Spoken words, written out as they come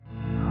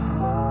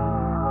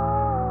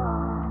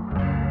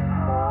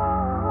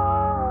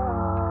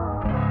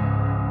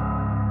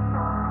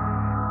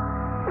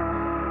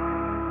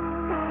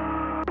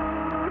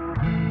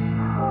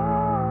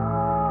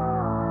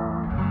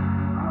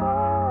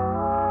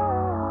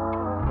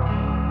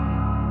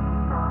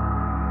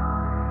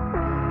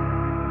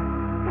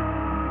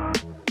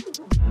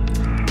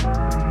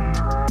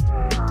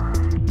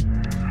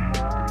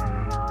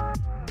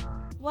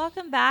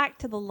back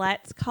to the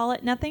Let's Call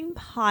It Nothing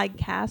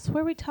podcast,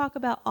 where we talk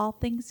about all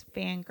things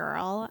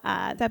fangirl.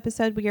 This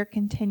episode, we are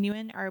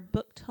continuing our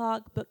book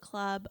talk, book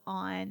club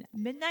on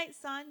Midnight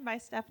Sun by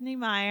Stephanie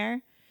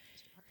Meyer.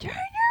 Turn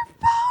your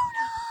phone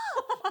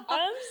off!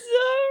 I'm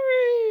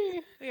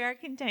sorry. We are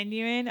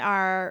continuing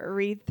our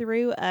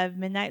read-through of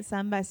Midnight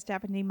Sun by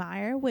Stephanie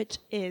Meyer, which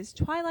is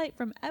Twilight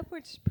from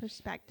Edward's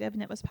perspective,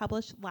 and it was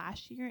published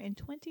last year in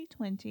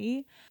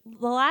 2020.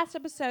 The last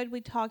episode, we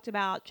talked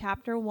about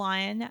Chapter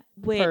 1,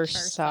 which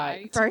First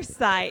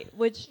Sight,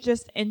 which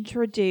just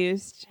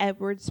introduced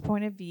Edward's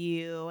point of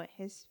view,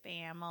 his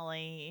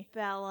family,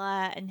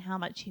 Bella, and how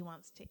much he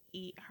wants to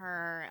eat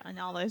her, and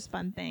all those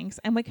fun things.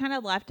 And we kind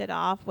of left it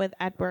off with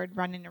Edward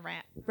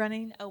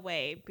running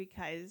away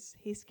because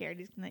he's scared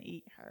he's going to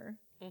eat her.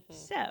 Mm-hmm.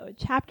 So,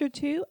 Chapter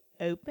 2,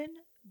 open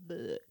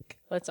book.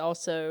 Let's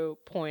also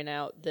point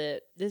out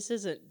that this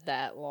isn't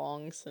that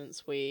long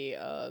since we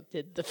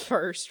did the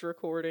first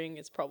recording.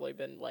 It's probably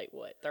been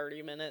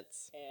 30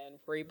 minutes. And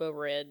Reba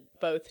read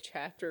both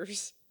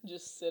chapters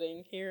just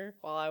sitting here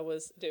while I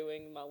was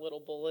doing my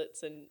little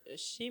bullets, and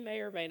she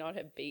may or may not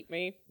have beat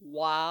me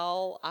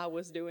while I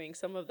was doing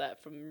some of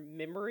that from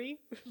memory.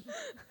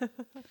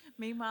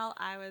 Meanwhile,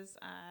 I was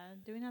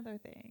doing other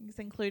things,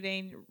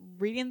 including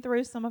reading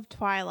through some of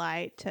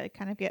Twilight to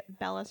kind of get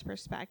Bella's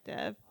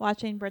perspective,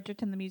 watching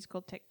Bridgerton the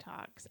Musical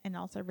TikToks, and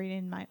also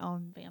reading my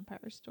own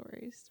vampire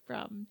stories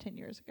from 10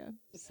 years ago.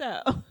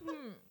 So,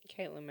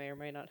 Caitlin may or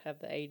may not have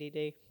the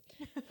ADD.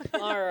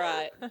 All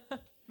right.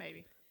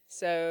 Maybe.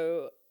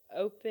 So,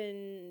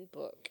 open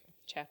book,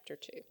 chapter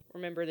 2.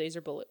 Remember, these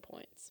are bullet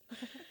points.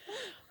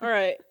 All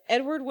right.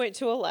 Edward went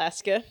to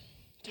Alaska.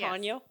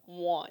 Tanya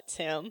wants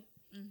him.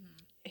 Mm-hmm.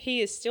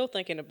 He is still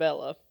thinking of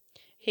Bella.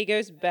 He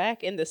goes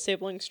back and the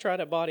siblings try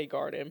to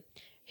bodyguard him.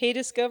 He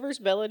discovers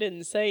Bella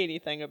didn't say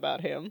anything about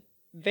him.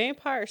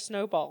 Vampire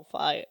snowball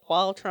fight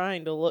while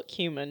trying to look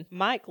human.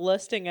 Mike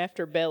lusting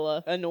after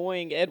Bella,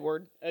 annoying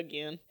Edward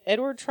again.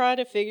 Edward tried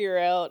to figure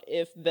out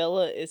if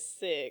Bella is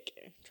sick.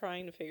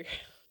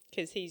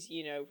 Because he's,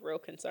 real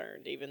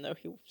concerned, even though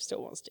he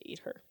still wants to eat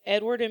her.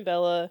 Edward and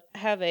Bella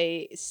have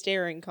a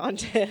staring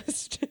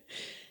contest.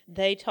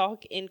 They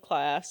talk in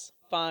class,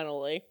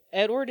 finally.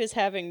 Edward is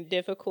having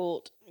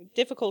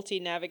difficulty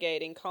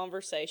navigating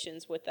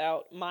conversations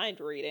without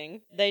mind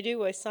reading. They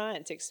do a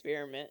science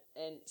experiment.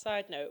 And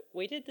side note,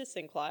 we did this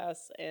in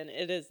class, and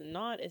it is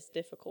not as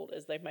difficult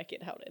as they make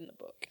it out in the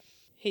book.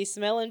 He's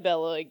smelling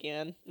Bella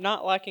again,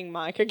 not liking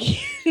Mike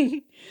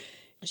again.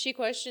 She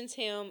questions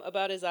him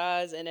about his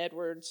eyes, and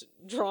Edward's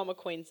drama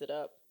queens it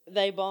up.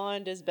 They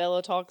bond as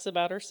Bella talks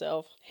about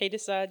herself. He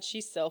decides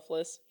she's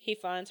selfless. He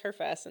finds her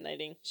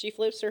fascinating. She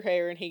flips her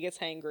hair, and he gets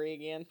hangry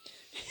again.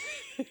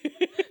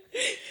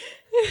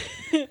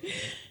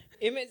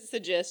 Emmett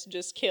suggests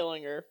just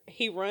killing her.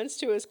 He runs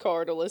to his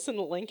car to listen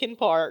to Linkin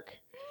Park.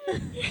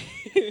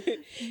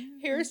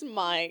 Here's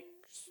Mike's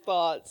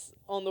thoughts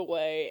on the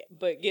way,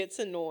 but gets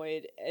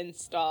annoyed and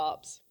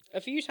stops. A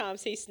few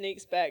times he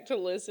sneaks back to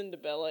listen to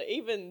Bella,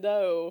 even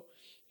though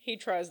he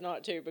tries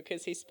not to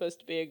because he's supposed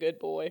to be a good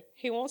boy.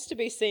 He wants to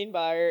be seen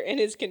by her and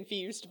is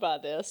confused by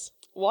this.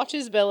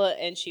 Watches Bella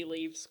and she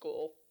leaves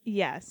school.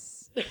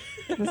 Yes.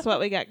 That's what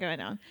we got going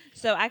on.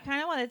 So I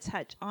kind of want to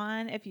touch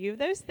on a few of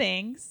those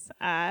things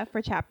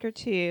for Chapter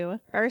 2.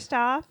 First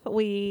off,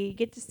 we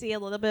get to see a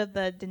little bit of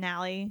the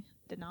Denali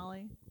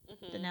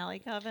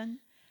coven.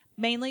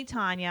 Mainly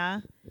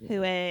Tanya,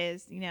 who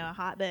is, a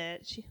hot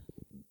bitch.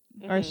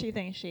 Or she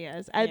thinks she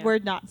is.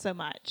 Edward, not so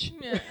much.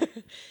 Yeah.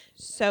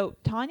 So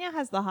Tanya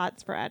has the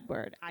hots for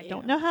Edward. I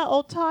don't know how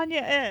old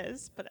Tanya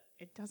is, but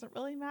it doesn't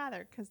really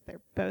matter because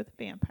they're both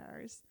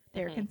vampires.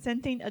 They're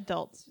consenting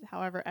adults.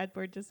 However,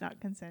 Edward does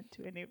not consent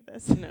to any of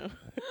this. No.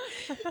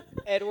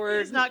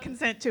 Edward does not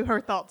consent to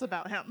her thoughts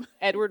about him.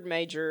 Edward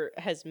Major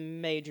has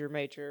major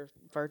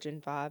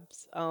virgin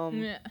vibes.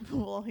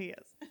 Well, he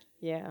is.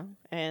 Yeah,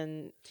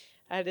 and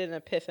I had an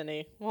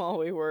epiphany while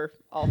we were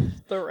off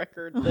the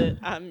record that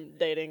I'm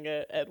dating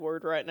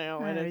Edward right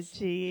now. And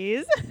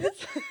jeez.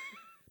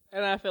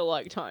 And I feel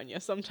like Tanya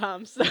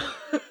sometimes.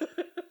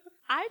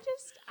 I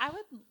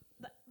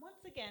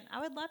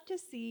would love to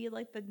see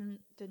like the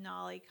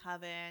Denali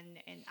coven,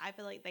 and I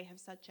feel like they have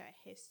such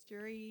a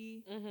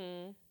history.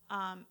 Mm-hmm.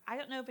 I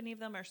don't know if any of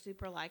them are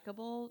super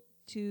likable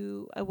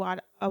to a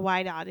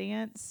wide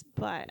audience,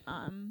 but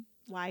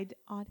wide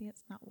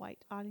audience, not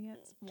white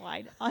audience,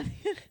 wide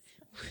audience.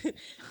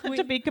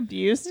 To be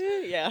confused.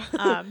 Yeah.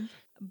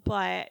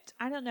 But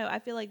I don't know. I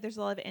feel like there's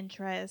a lot of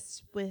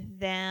interest with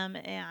them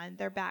and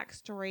their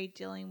backstory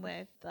dealing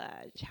with the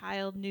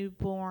child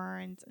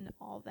newborns and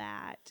all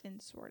that,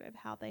 and sort of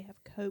how they have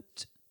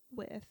coped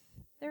with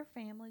their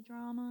family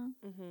drama.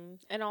 Mm-hmm.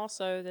 And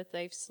also that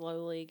they've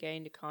slowly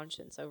gained a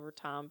conscience over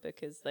time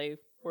because they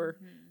were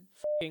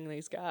f***ing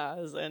these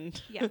guys. And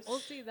yeah. Well,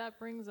 see, that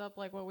brings up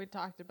like what we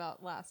talked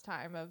about last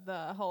time of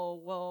the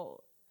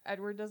whole,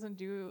 Edward doesn't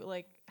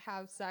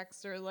have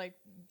sex or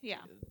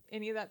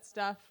any of that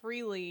stuff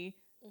freely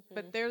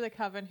but they're the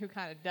coven who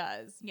kind of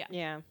does. Yeah.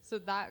 Yeah. So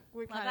that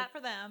would Love kind that for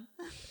them.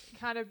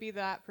 of be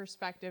that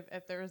perspective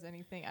if there was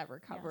anything ever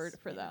covered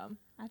for them.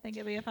 I think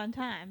it'd be a fun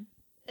time.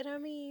 And I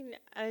mean,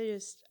 I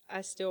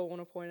still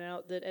want to point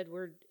out that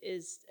Edward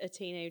is a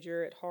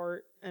teenager at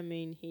heart. I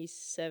mean, he's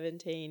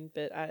 17,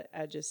 but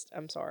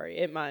I'm sorry.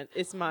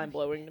 It's mind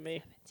blowing to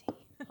me.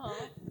 I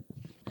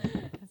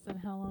said,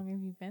 how long have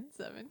you been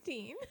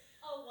 17?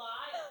 A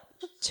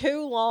while.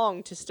 Too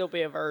long to still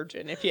be a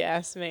virgin, if you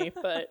ask me.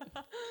 But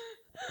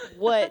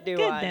what do I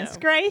know? Goodness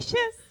gracious.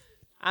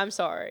 I'm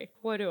sorry.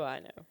 What do I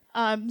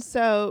know?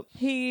 So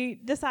he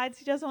decides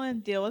he doesn't want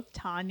to deal with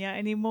Tanya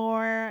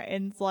anymore,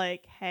 and it's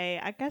like, hey,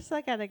 I guess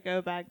I gotta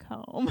go back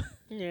home.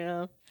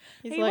 Yeah.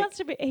 He wants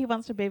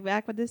to be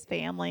back with his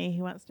family.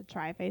 He wants to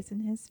try facing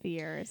his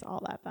fears,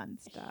 all that fun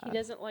stuff. He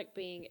doesn't like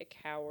being a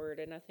coward,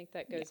 and I think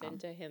that goes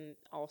into him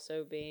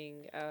also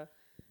being.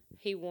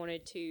 He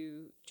wanted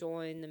to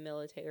join the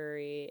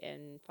military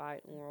and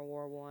fight in World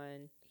War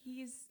One.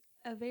 He's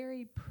a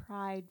very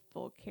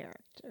prideful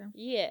character.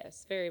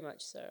 Yes, very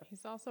much so.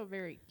 He's also a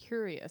very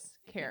curious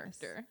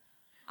character.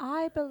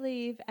 I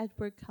believe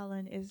Edward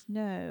Cullen is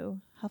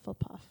no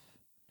Hufflepuff.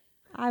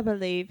 I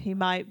believe he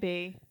might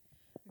be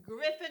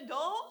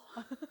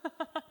Gryffindor.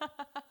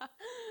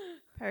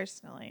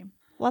 Personally,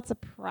 lots of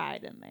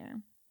pride in there.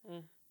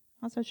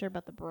 Not so sure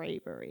about the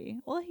bravery.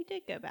 Well, he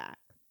did go back,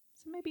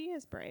 so maybe he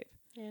is brave.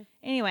 Yeah.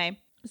 Anyway,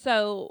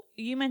 so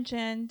you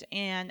mentioned,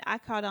 and I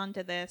caught on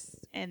to this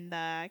in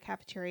the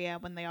cafeteria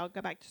when they all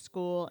go back to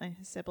school and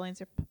his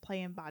siblings are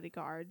playing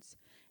bodyguards.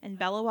 And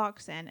Bella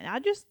walks in, and I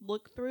just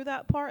looked through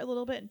that part a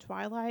little bit in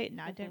Twilight, and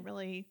I didn't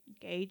really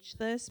gauge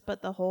this,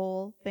 but the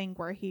whole thing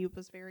where he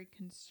was very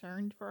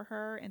concerned for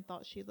her and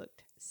thought she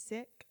looked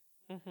sick.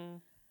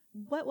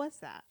 What was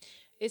that?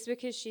 It's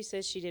because she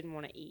says she didn't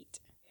want to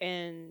eat,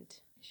 and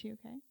Is she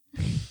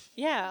okay?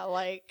 yeah,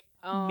 like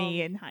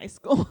Me in high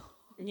school.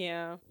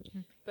 yeah.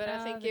 But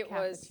I think the it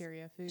was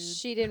cafeteria food.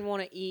 she didn't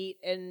want to eat,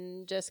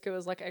 and Jessica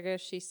was like, "I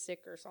guess she's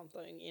sick or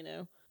something," you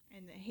know.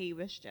 And he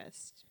was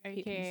just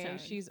AKA concerned.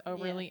 she's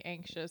overly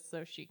anxious,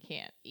 so she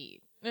can't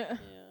eat. Yeah.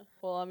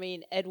 Well, I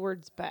mean,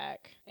 Edward's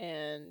back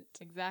and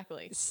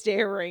Exactly.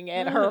 staring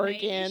at her Maybe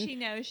again. She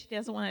knows she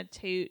doesn't want to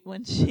toot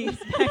when she's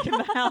back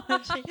in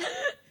biology.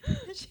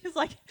 She's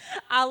like,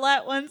 I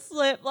let one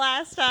slip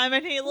last time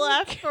and he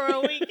left for a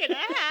week and a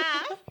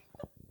half.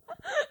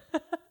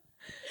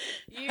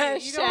 You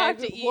don't have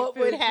to Hashtag, eat what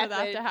food would for that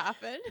happen? to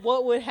happen.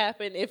 What would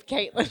happen if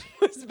Caitlin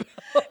was Bella?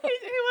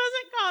 He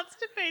wasn't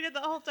constipated the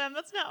whole time.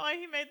 That's not why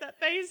he made that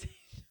face. It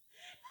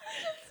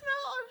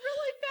smelled a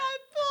really bad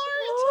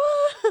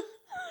fart.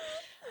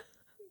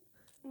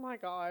 Oh my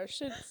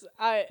gosh,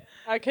 I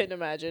couldn't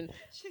imagine.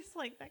 She's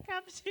like, that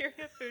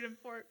cafeteria food and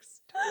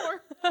forks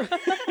tore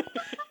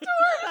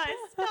my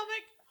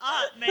stomach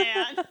up,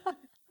 man.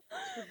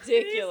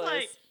 Ridiculous. He's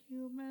like,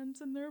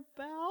 humans and their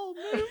bowel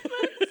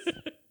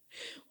movements.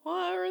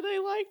 Why are they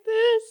like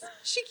this?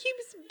 She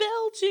keeps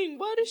belching.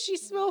 Why does she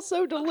smell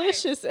so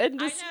delicious and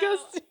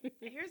disgusting?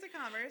 Here's a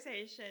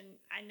conversation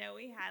I know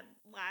we had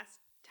last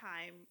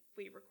time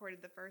we recorded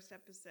the first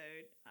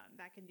episode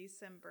back in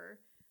December,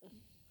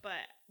 but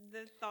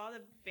the thought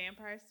of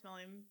vampires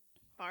smelling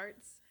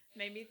farts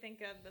made me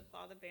think of the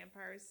thought of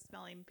vampires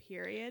smelling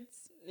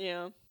periods.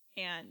 Yeah.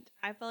 And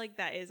I feel like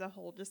that is a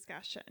whole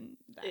discussion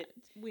that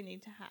we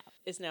need to have.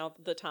 Is now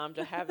the time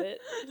to have it.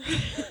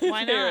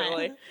 Why not?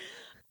 Apparently.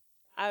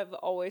 I've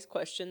always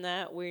questioned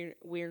that.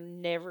 We're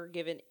never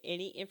given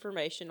any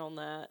information on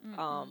that.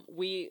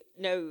 We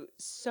know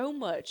so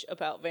much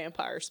about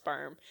vampire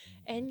sperm,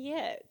 and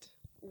yet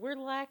we're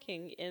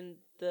lacking in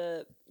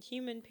the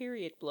human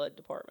period blood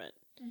department.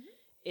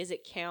 Is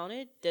it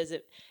counted? Does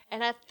it?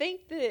 And I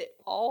think that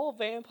all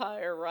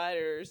vampire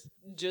writers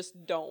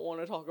just don't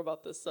want to talk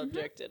about this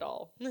subject at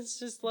all. It's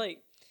just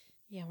like,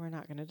 yeah, we're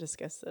not going to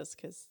discuss this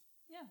because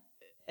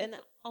and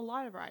a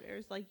lot of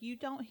writers, like, you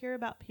don't hear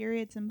about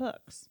periods in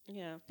books.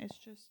 yeah, It's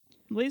just,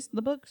 at least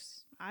the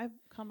books I've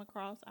come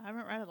across, I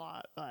haven't read a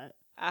lot, but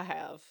I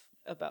have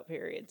about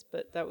periods,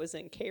 but that was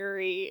in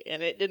Carrie,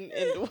 and it didn't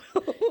end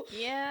well.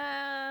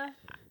 Yeah.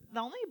 the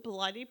only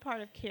bloody part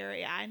of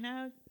Carrie I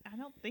know, I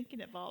don't think it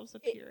involves a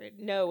period.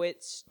 No,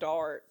 it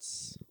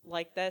starts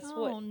like that's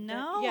Oh, what.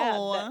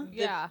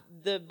 no.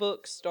 The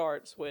book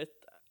starts with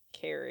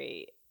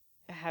Carrie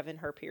having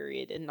her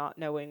period and not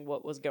knowing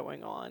what was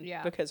going on.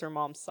 Yeah. Because her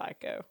mom's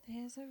psycho.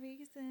 There's a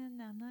reason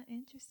I'm not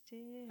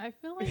interested. I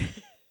feel like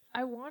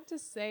I want to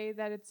say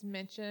that it's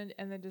mentioned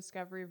in the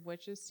Discovery of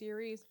Witches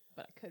series,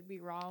 but I could be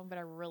wrong, but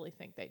I really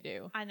think they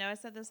do. I know I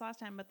said this last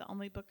time, but the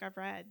only book I've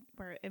read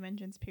where it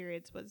mentions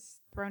periods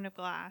was Throne of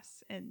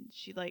Glass, and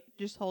she like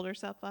just holed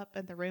herself up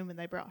in the room and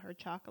they brought her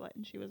chocolate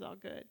and she was all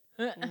good.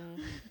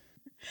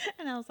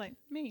 And I was like,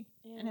 me,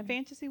 in a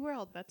fantasy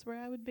world, that's where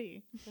I would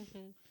be.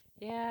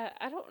 Yeah,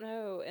 I don't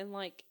know. And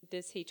like,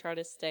 does he try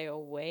to stay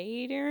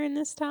away during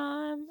this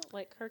time?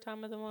 Like her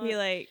time of the month? He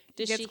like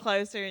Does gets she-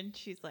 closer and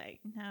she's like,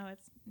 no,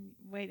 it's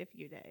wait a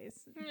few days.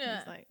 And Yeah.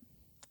 he's like,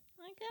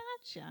 I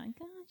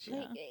gotcha.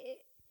 Like,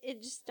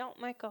 it just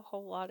don't make a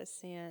whole lot of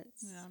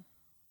sense.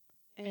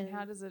 Yeah. And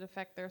how does it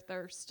affect their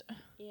thirst?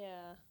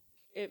 Yeah.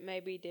 It may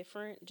be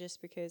different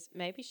just because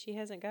maybe she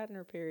hasn't gotten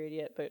her period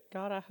yet, but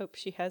God, I hope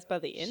she has by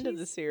the end of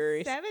the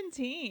series.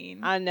 17.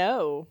 I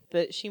know,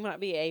 but she might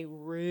be a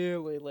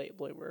really late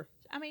bloomer.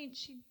 I mean,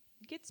 she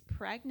gets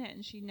pregnant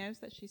and she knows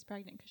that she's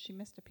pregnant because she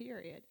missed a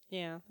period.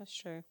 Yeah, that's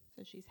true.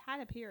 So she's had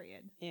a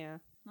period. Yeah.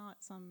 Not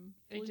some.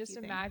 It just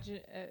thing.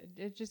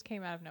 it just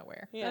came out of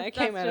nowhere. Yeah, it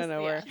came out of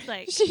nowhere.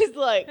 Yeah. She's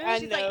like, I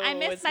I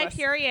missed my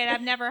period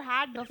I've never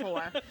had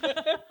before.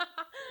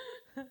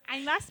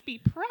 I must be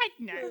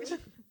pregnant.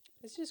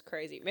 It's just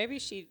crazy. Maybe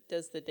she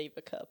does the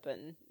Diva Cup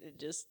and it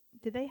just...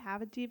 Did they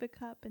have a Diva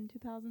Cup in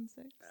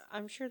 2006?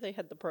 I'm sure they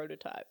had the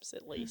prototypes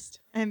at least.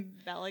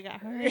 And Bella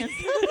got her hands.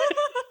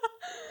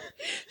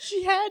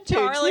 She had to.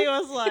 Charlie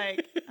was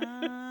like,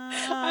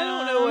 I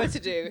don't know what to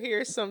do.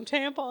 Here's some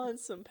tampons,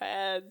 some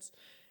pads,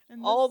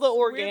 and all the this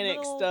organic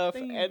weird little stuff,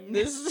 thing. and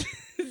this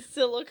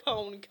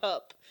silicone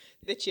cup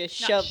that you Not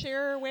shove.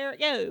 sure where it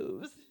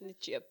goes.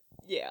 That you,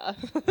 yeah.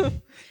 I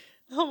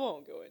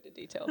won't go into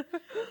detail.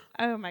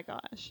 Oh my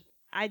gosh.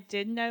 I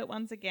did note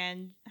once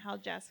again how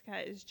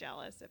Jessica is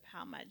jealous of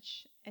how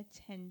much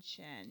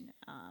attention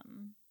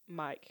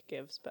Mike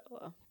gives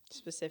Bella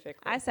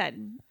specifically. I said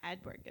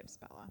Edward gives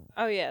Bella.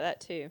 Oh yeah, that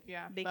too.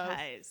 Yeah,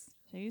 Because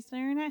she's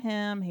staring at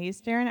him, he's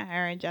staring at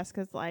her, and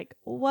Jessica's like,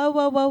 whoa,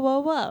 whoa, whoa, whoa,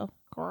 whoa.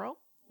 Girl,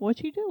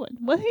 what you doing?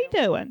 What he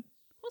doing?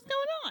 What's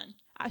going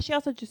on? She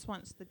also just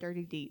wants the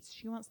dirty deeds.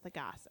 She wants the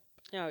gossip.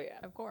 Oh yeah.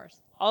 of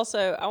course.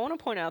 Also, I want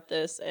to point out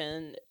this,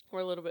 and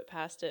we're a little bit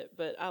past it,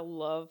 but I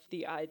love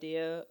the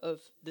idea of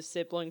the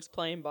siblings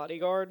playing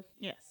bodyguard.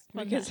 Yes.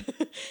 Because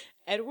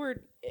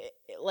Edward,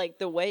 like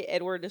the way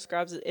Edward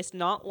describes it, it's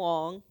not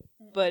long,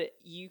 but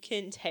you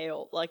can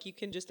tell, like you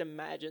can just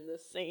imagine the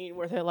scene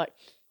where they're like,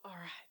 all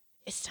right,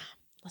 it's time.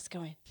 Let's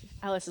go in.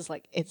 Alice is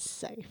like, it's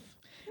safe.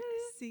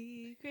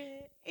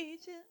 Secret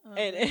agent.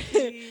 And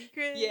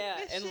secret yeah,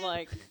 and mission.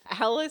 like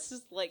Alice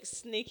is like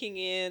sneaking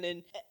in,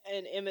 and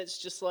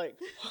Emmett's just like,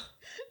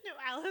 No,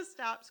 Alice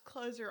stops,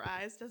 closes her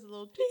eyes, does a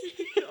little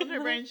on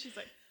her brain. She's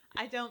like,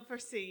 I don't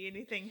foresee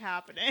anything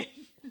happening.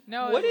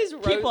 No, what is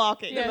Keep Rose?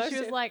 walking. Yeah, most she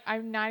was like,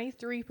 I'm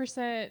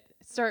 93%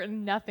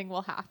 certain nothing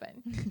will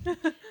happen.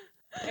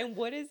 And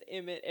what is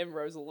Emmett and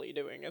Rosalie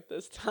doing at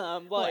this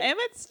time? Well, Like,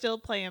 Emmett's still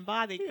playing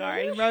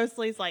bodyguard, and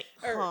Rosalie's like,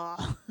 huh.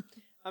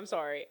 I'm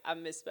sorry, I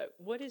misspoke.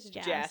 What is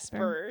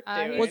Jasper.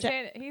 Jasper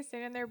doing? He's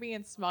standing there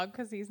being smug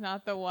because he's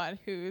not the one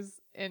who's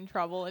in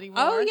trouble anymore.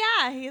 Oh,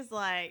 yeah. He's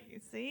like,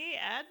 see,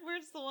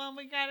 Edward's the one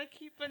we got to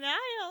keep an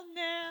eye on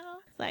now.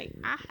 It's like,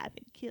 I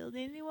haven't killed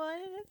anyone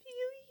in a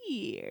few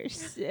years,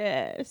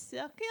 so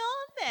suck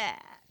on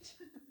that.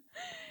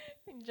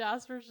 And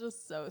Jasper's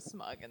just so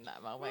smug in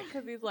that moment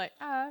because he's like,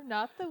 I'm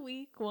not the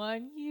weak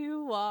one,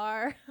 you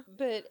are.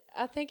 But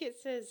I think it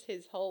says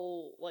his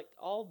whole, like,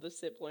 all the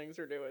siblings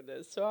are doing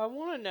this. So I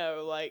want to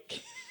know,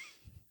 like,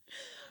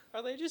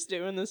 are they just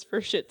doing this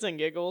for shits and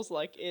giggles?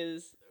 Like,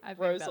 is I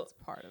think that's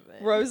part of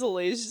it.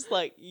 Rosalie's just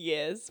like,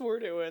 yes, we're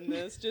doing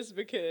this just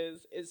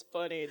because it's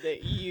funny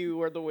that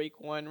you are the weak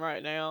one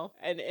right now.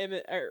 And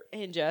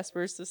and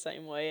Jasper's the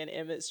same way, and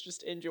Emmett's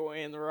just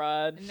enjoying the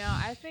ride. No,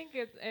 I think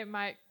it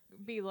might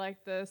be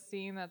like the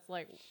scene that's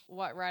like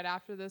what right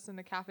after this in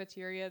the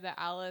cafeteria that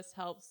Alice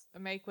helps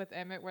make with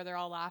Emmett where they're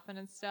all laughing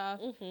and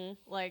stuff,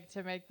 like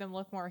to make them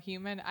look more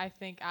human. I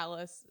think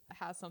Alice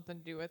has something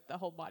to do with the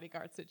whole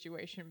bodyguard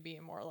situation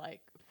being more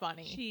like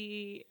funny.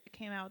 She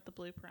came out with the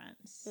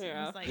blueprints.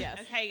 Yeah. It was like, Yes.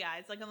 okay,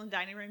 guys, like on the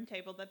dining room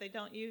table that they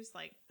don't use,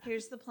 like,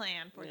 here's the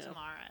plan for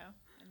tomorrow.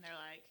 And they're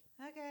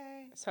like,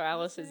 okay. So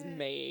Alice is it.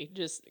 me,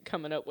 just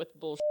coming up with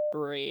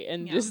bullshittery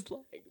and just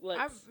like,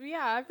 let's...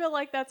 I feel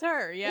like that's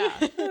her. Yeah.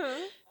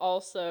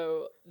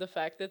 Also, the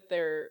fact that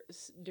they're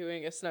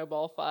doing a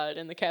snowball fight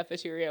in the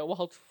cafeteria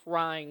while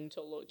trying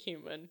to look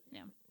human.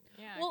 Yeah.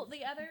 Yeah. Well,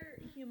 the other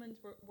humans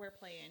were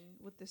playing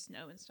with the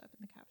snow and stuff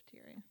in the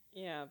cafeteria.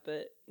 Yeah,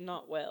 but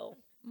not well.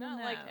 not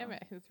No. like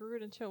Emmett who threw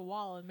it into a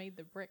wall and made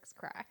the bricks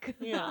crack.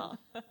 Yeah.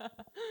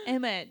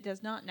 Emmett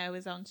does not know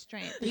his own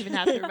strength, even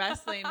after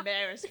wrestling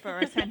bears for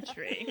a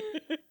century.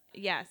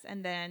 Yes,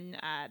 and then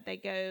they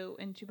go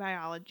into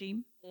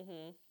biology,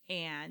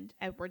 and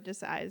Edward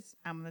decides,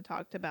 I'm going to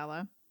talk to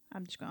Bella.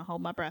 I'm just going to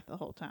hold my breath the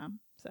whole time.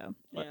 So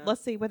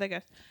let's see where that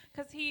goes.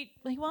 Because he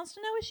wants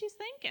to know what she's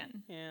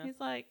thinking. Yeah. He's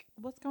like,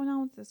 what's going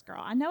on with this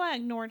girl? I know I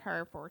ignored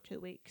her for 2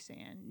 weeks,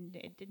 and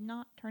it did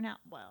not turn out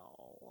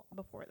well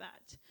before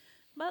that.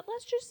 But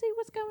let's just see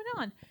what's going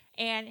on.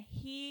 And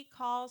he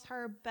calls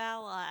her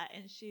Bella,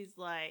 and she's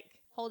like,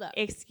 Hold up.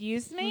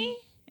 excuse me?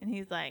 And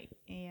he's like,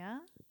 yeah?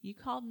 You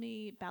called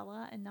me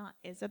Bella and not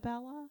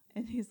Isabella?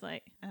 And he's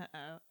like,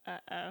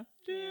 uh-oh.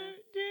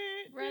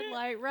 Red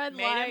light.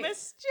 Made a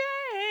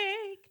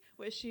mistake.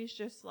 Which she's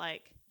just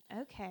like,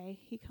 okay,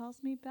 he calls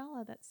me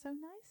Bella. That's so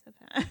nice of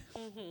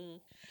him.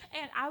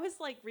 And I was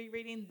like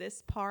rereading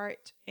this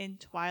part in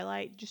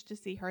Twilight just to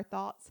see her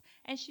thoughts.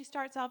 And she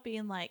starts off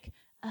being like,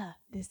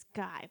 this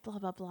guy, blah,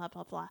 blah, blah,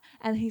 blah, blah.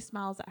 And he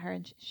smiles at her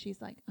and she's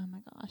like, oh my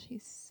gosh,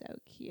 he's so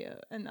cute.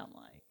 And I'm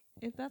like,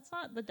 if that's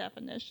not the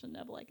definition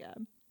of like a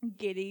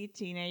giddy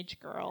teenage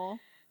girl,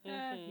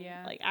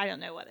 Yeah. like I don't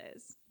know what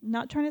is.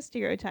 Not trying to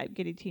stereotype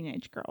giddy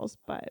teenage girls,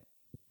 but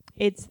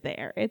it's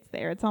there. It's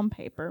there. It's on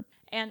paper.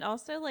 And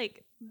also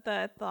like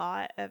the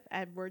thought of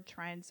Edward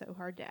trying so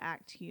hard to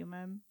act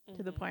human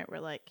to the point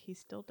where like he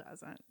still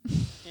doesn't.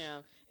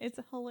 Yeah. It's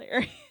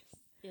hilarious.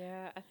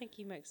 Yeah, I think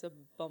he makes a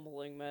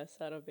bumbling mess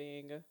out of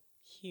being a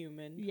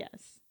human.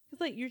 Yes.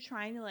 It's like you're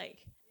trying to like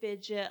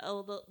fidget a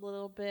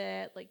little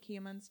bit like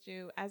humans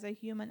do. As a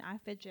human, I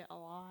fidget a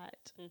lot.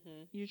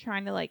 Mm-hmm. You're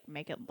trying to like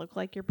make it look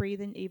like you're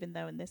breathing, even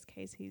though in this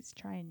case he's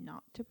trying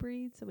not to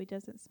breathe so he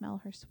doesn't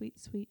smell her sweet,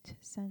 sweet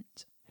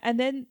scent. And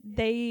then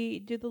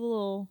they do the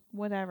little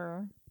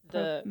whatever.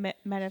 The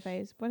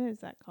metaphase. What is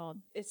that called?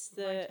 It's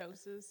the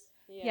Mitosis.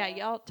 Yeah,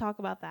 y'all talk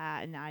about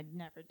that, and I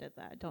never did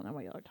that. I don't know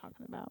what y'all are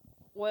talking about.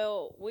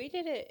 Well, we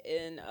did it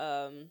in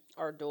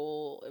our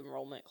dual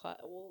enrollment class.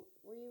 Well,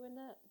 were you in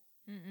that?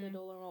 The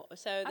dual enrollment.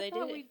 So they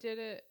did. We did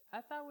it.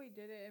 I thought we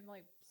did it in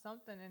like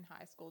something in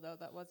high school though.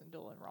 That wasn't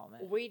dual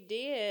enrollment. We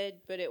did,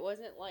 but it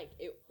wasn't like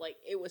it. Like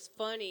it was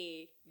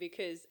funny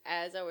because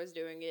as I was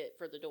doing it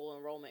for the dual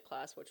enrollment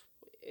class, which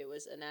it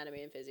was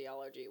anatomy and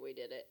physiology, we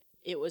did it.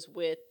 It was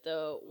with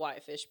the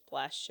whitefish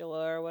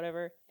blastula or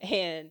whatever,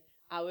 and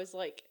I was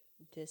like,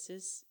 "This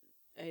is,"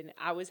 and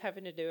I was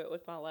having to do it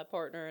with my lab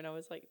partner, and I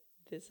was like,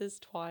 "This is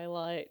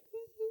Twilight,"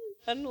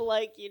 and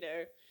like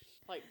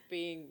like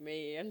being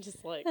me, I'm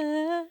just like,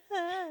 and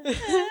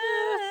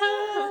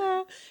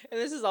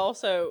this is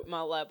also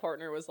my lab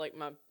partner was like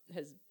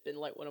has been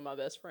like one of my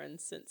best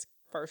friends since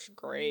first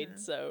grade,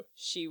 so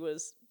she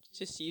was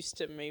just used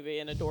to me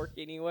being a dork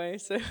anyway,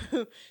 so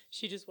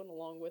she just went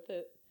along with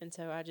it. And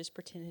so I just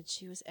pretended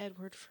she was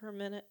Edward for a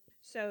minute.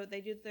 So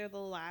they do their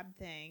little lab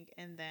thing,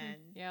 and then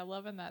Yeah,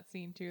 loving that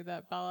scene too.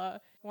 That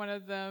Bella, one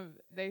of them,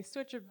 they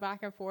switch it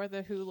back and forth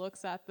of who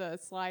looks at the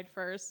slide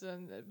first,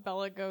 and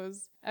Edward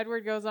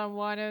goes on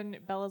one,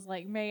 and Bella's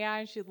like, "May I?"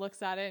 And she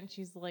looks at it, and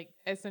she's like,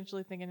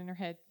 essentially thinking in her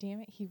head,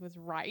 "Damn it, he was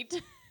right,"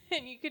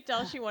 and you could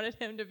tell she wanted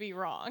him to be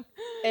wrong.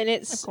 And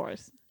it's of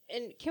course.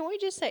 And can we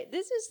just say,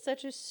 this is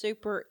such a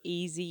super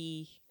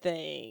easy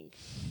thing,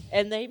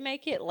 and they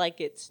make it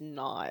like it's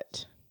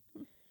not.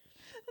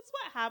 That's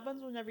what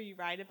happens whenever you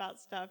write about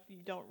stuff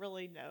you don't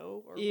really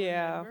know or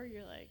Yeah. remember.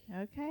 You're like,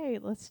 okay,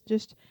 let's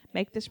just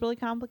make this really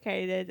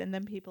complicated, and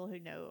then people who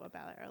know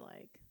about it are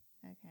like,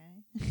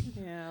 okay,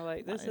 Yeah,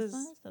 like this this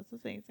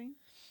is easy.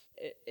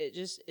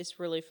 it's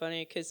really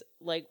funny because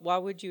like why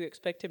would you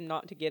expect him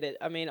not to get it?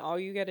 I mean, all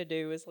you got to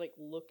do is like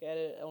look at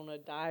it on a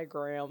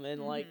diagram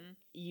and like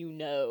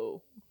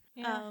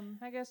Yeah,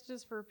 I guess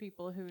just for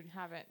people who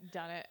haven't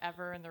done it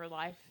ever in their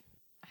life.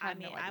 I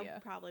I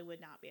probably would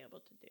not be able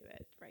to do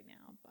it right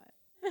now,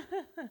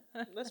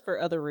 but That's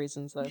for other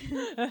reasons though.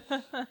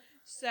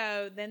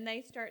 so then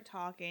they start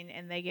talking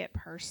and they get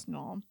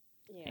personal.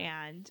 Yeah.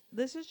 And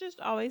this is just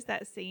always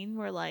that scene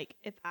where, like,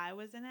 if I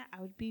was in it,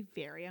 I would be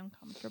very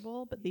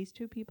uncomfortable. But these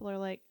two people are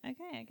like,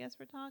 okay, I guess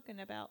we're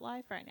talking about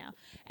life right now.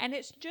 And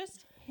it's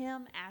just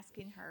him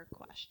asking her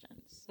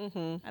questions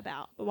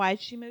about why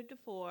she moved to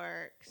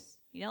Forks.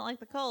 You don't like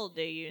the cold,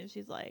 do you? And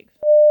she's like,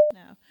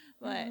 no.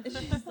 But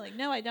she's like,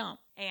 no, I don't.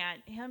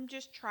 And him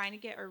just trying to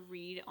get a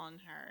read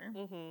on her,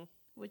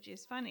 which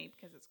is funny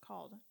because it's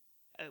called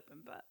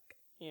Open Book.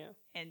 Yeah.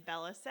 And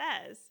Bella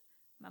says,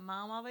 my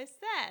mom always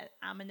said,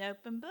 I'm an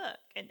open book.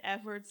 And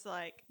Edward's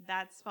like,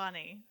 that's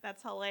funny.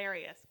 That's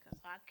hilarious because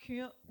I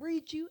can't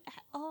read you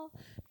at all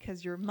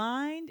because your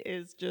mind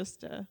is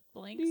just a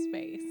blank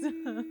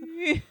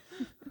space.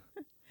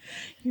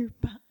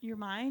 Your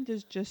mind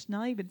is just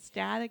not even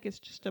static. It's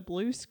just a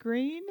blue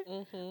screen.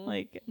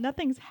 Like,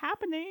 nothing's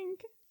happening.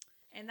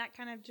 And that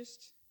kind of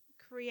just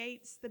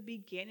creates the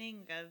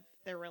beginning of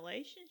their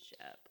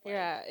relationship. Like,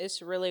 yeah,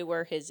 it's really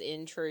where his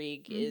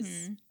intrigue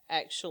is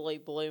actually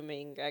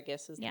blooming, I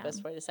guess is the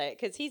best way to say it.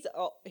 Because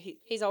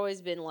he's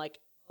always been like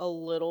a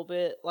little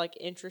bit like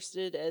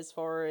interested as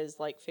far as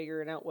like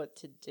figuring out what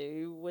to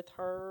do with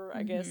her,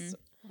 I guess.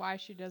 Why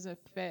she doesn't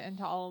fit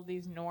into all of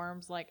these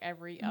norms like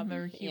every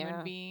other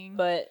human being.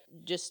 But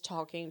just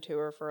talking to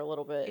her for a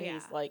little bit, Yeah.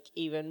 he's like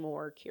even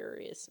more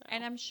curious now.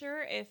 And I'm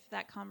sure if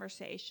that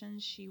conversation,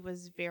 she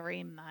was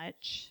very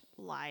much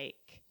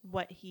like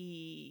what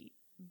he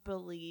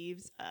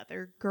believes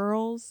other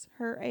girls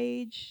her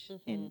age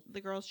and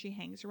the girls she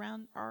hangs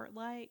around are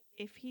like.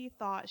 If he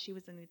thought she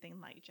was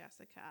anything like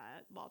Jessica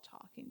while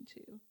talking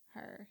to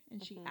her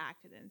and she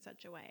acted in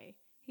such a way,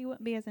 he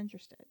wouldn't be as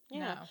interested. Yeah.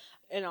 No.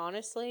 And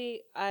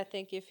honestly, I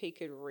think if he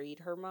could read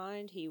her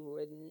mind, he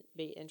wouldn't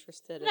be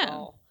interested at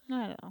all.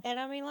 Not at all. And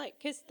I mean, like,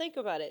 because think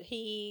about it.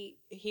 He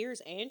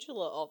hears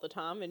Angela all the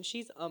time, and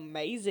she's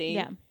amazing.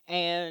 Yeah.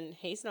 And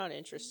he's not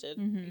interested.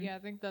 Yeah, I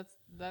think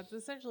that's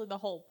essentially the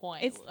whole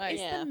point. It's Like,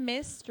 the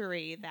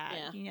mystery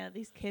that,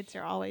 these kids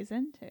are always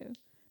into.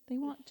 They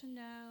want to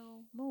know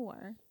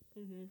more.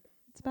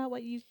 It's about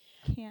what you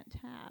can't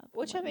have.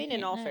 Which, what I you mean, in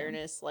can't all know.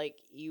 fairness, like,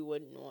 you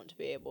wouldn't want to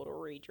be able to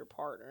read your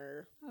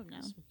partner's Oh, no.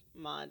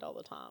 mind all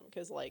the time.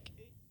 Because, like,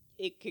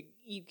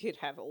 you could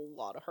have a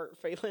lot of hurt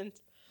feelings.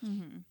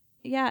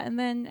 Yeah, and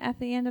then at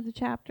the end of the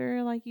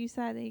chapter, like you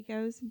said, he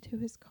goes into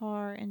his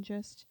car and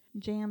just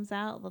jams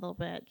out a little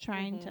bit,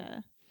 trying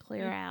to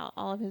clear out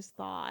all of his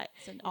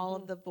thoughts and all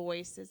of the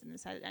voices in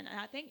his head. And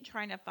I think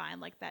trying to find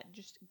like that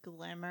just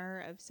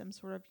glimmer of some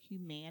sort of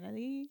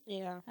humanity.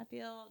 Yeah. I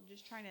feel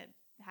just trying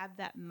to have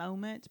that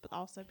moment, but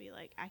also be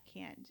like, I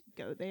can't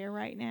go there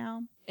right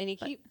now. And he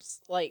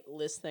keeps like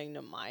listening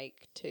to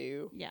Mike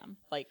too. Yeah.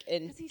 Like,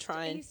 and 'Cause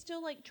trying. he's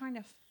still like trying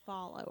to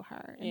follow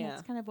her. And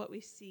that's kind of what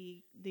we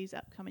see these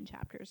upcoming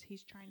chapters.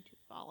 He's trying to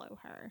follow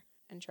her.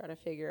 And try to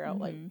figure out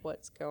like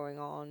what's going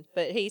on.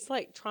 But he's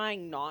like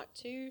trying not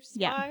to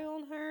spy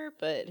on her,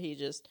 but he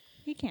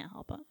can't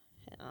help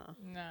it.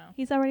 No.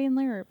 He's already in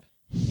love.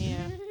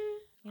 Yeah.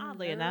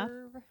 Oddly enough,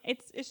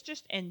 it's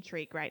just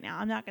intrigue right now.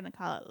 I'm not going to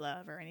call it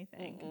love or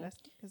anything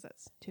because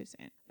that's too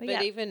soon. But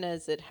even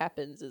as it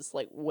happens, it's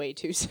like way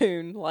too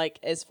soon. Like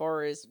as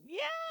far as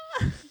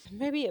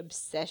maybe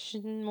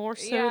obsession more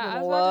so yeah, than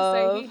I was love.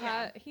 about to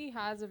say he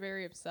has a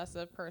very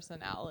obsessive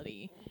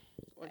personality.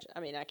 Which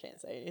I mean, I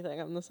can't say anything.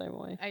 I'm the same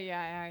way. Yeah,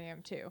 I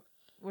am too,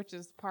 which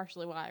is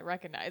partially why I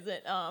recognize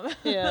it.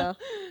 Yeah.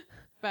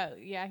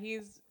 But yeah,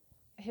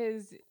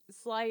 his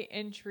slight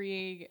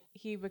intrigue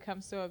he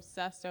becomes so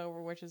obsessed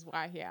over, which is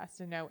why he has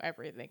to know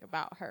everything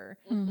about her.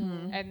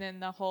 And then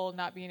the whole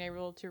not being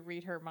able to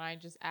read her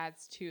mind just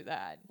adds to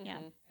that. Yeah.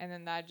 And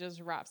then that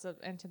just wraps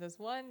up into this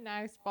one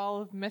nice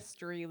ball of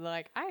mystery.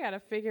 Like, I gotta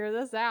figure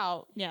this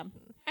out. Yeah. And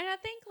I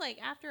think like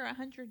after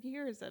 100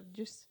 years of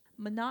just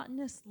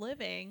monotonous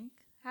living,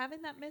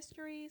 having that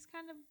mystery is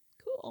kind of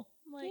cool.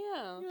 Like,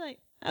 you're like,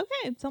 okay,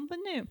 it's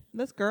something new.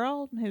 This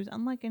girl who's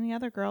unlike any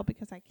other girl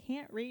because I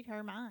can't read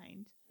her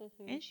mind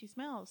and she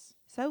smells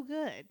so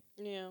good.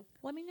 Yeah.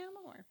 Let me know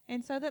more.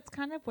 And so that's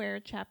kind of where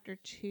chapter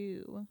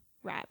 2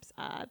 wraps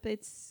up.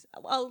 It's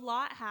a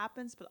lot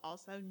happens, but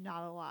also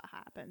not a lot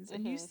happens.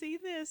 And you see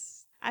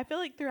this, I feel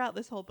like throughout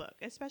this whole book,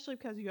 especially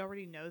because you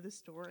already know the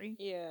story.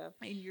 Yeah.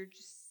 And you're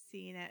just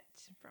seeing it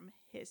from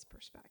his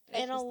perspective.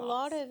 And a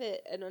lot of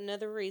it, and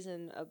another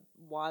reason of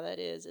why that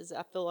is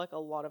I feel like a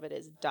lot of it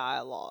is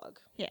dialogue.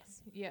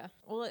 Yes. Yeah.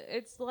 Well,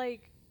 it's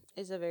like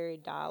It's a very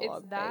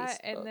dialogue. it's that,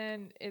 based and book.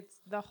 then it's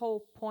the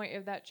whole point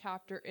of that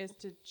chapter is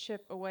to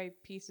chip away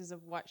pieces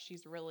of what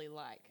she's really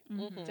like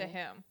to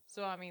him.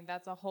 So I mean,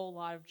 that's a whole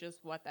lot of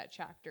just what that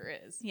chapter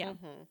is. Yeah.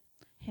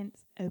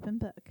 Hence, open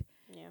book.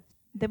 Yeah.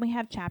 Then we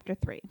have chapter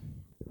 3,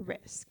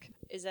 Risk.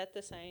 Is that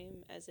the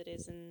same as it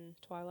is in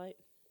Twilight?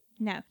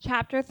 No.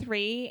 Chapter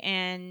 3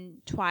 in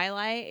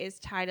Twilight is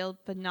titled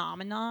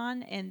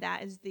Phenomenon, and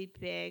that is the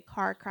big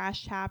car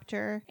crash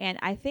chapter. And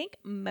I think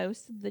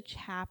most of the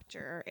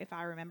chapter, if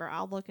I remember,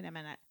 I'll look in a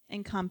minute,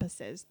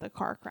 encompasses the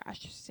car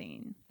crash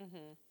scene.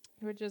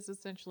 Which is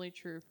essentially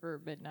true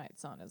for Midnight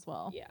Sun as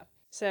well. Yeah.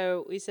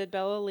 So we said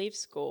Bella leaves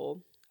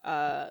school.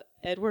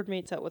 Edward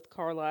meets up with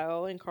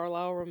Carlisle, and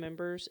Carlisle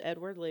remembers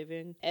Edward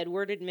leaving.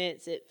 Edward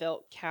admits it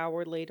felt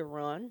cowardly to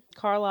run.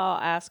 Carlisle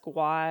asks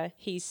why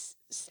he's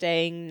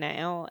staying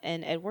now,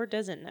 and Edward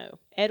doesn't know.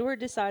 Edward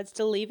decides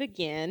to leave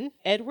again.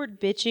 Edward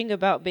bitching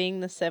about being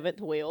the seventh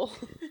wheel.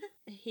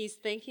 He's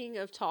thinking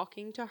of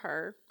talking to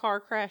her. Car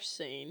crash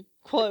scene.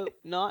 Quote,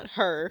 not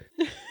her.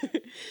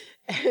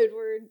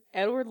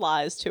 Edward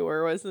lies to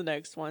her was the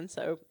next one.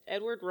 So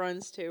Edward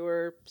runs to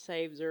her,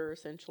 saves her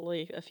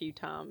essentially a few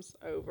times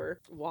over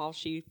while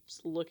she's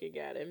looking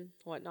at him,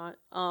 whatnot.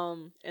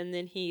 And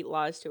then he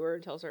lies to her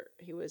and tells her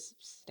he was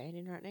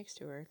standing right next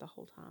to her the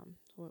whole time.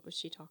 What was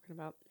she talking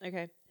about?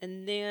 Okay.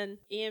 And then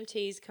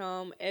EMTs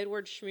come.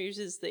 Edward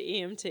schmoozes the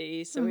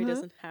EMT so he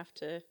doesn't have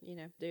to,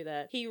 do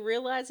that. He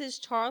realizes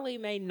Charlie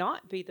may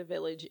not be the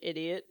village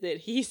idiot that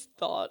he's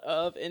thought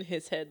of in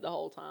his head the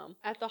whole time.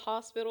 At the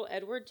hospital,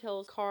 Edward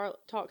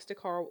talks to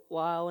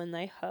Carlisle and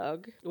they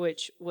hug,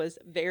 which was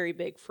very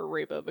big for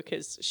Reba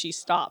because she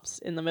stops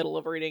in the middle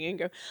of reading and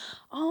go,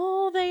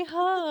 oh, they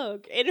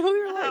hug. And we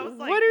were like,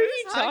 what are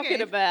you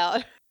talking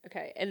about?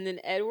 Okay. And then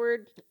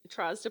Edward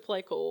tries to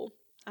play cool.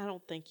 I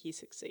don't think he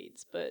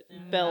succeeds, but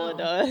Bella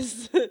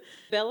does.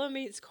 Bella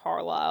meets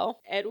Carlisle.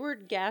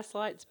 Edward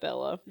gaslights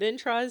Bella, then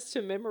tries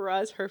to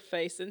memorize her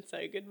face and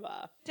say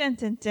goodbye. Dun,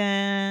 dun,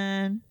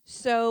 dun.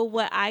 So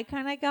what I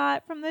kind of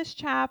got from this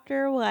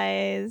chapter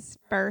was,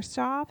 first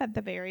off, at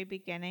the very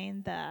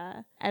beginning,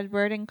 the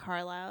Edward and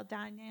Carlisle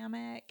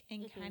dynamic,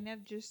 and kind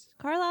of just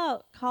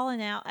Carlisle calling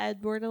out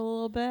Edward a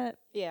little bit.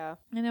 Yeah.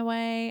 In a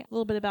way. A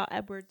little bit about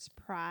Edward's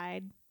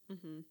pride.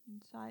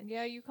 Inside.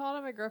 Yeah, you called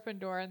him a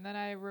Gryffindor, and then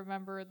I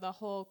remembered the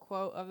whole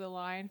quote of the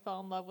lion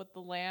fell in love with the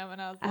lamb,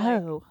 and I was like,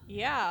 Oh.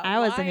 yeah, I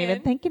wasn't even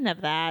lion. thinking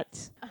of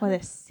that. What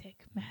a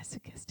sick,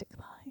 masochistic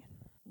lion.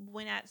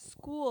 When at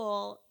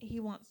school, he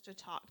wants to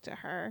talk to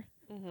her.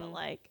 But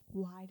like,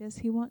 why does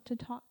he want to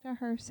talk to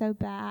her so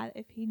bad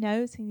if he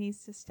knows he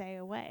needs to stay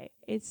away?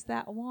 It's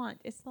that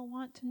want. It's the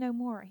want to know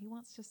more. He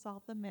wants to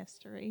solve the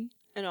mystery.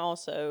 And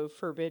also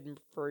forbidden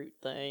fruit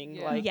thing.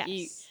 Yeah. Like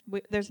Yes.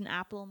 There's an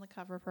apple on the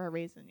cover for a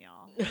reason,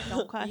 y'all.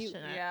 Don't question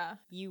it. Yeah.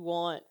 you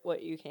want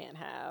what you can't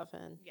have,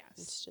 and Yes.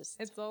 it's just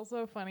It's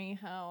also funny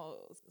how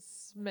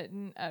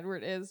smitten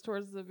Edward is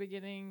towards the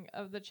beginning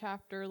of the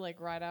chapter, like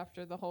right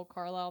after the whole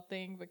Carlisle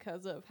thing,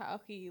 because of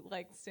how he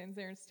like stands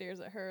there and stares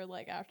at her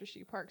like after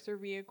she parks her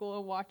vehicle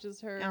and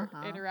watches her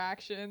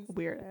interactions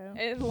Weirdo.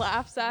 and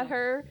laughs at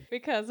her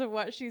because of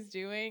what she's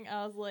doing.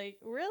 I was like,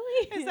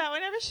 really? Is that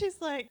whenever she's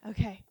like,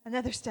 okay,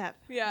 another step.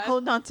 Yeah.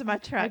 Holding on to my I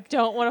truck.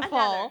 don't want to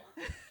fall.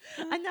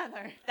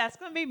 Another. That's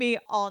going to be me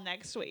all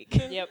next week.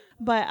 Yep.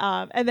 But,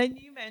 and then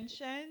you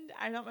mentioned,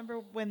 I don't remember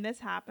when this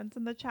happens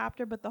in the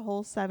chapter, but the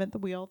whole seventh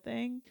wheel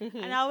thing.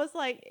 And I was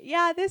like,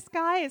 yeah, this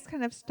guy is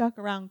kind of stuck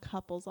around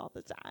couples all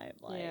the time.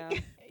 Like, Yeah.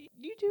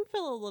 you do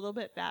feel a little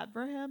bit bad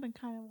for him and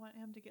kind of want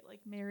him to get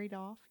like married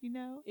off, you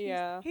know?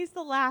 Yeah. He's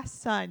the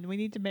last son. We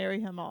need to marry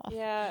him off.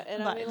 Yeah,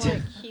 and I mean, But-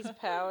 like, he's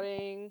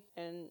pouting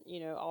and,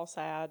 all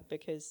sad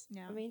because,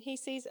 Yeah. I mean, he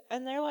sees,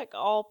 and they're, like,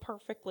 all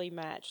perfectly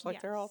matched.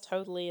 Like, they're all Yes.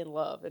 totally in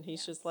love, and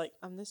he's just like,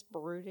 I'm this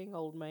brooding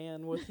old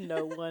man with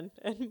no one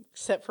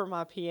except for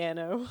my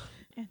piano.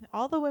 And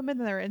all the women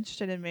that are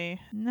interested in me,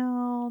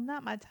 no,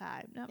 not my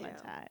type. Not my Yeah.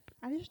 type.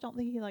 I just don't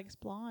think he likes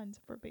blondes,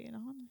 if we're being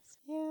honest.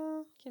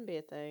 Yeah, can be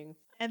a thing.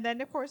 And then,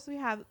 of course, we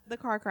have the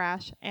car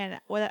crash. And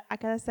what I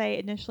gotta say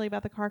initially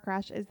about the car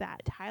crash is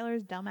that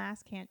Tyler's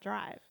dumbass can't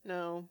drive.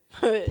 No,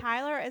 but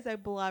Tyler is a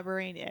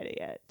blubbering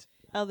idiot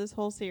of this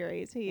whole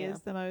series. He Yeah.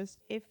 is the most.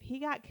 If he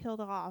got killed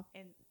off,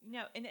 and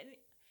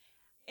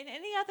in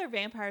any other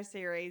vampire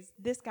series,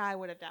 this guy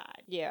would have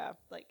died. yeah,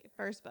 Like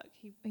first book,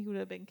 he would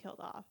have been killed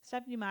off.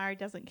 Stephanie Meyer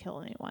doesn't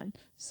kill anyone,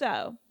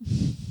 so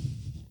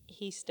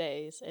he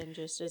stays and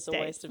just is a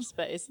Stays. waste of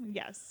space.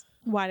 yes.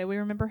 Why do we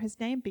remember his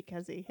name?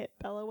 Because he hit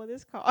Bella with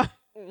his car.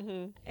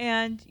 Mm-hmm.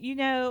 And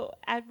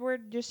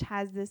Edward just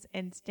has this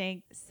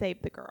instinct: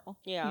 save the girl.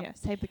 Yeah.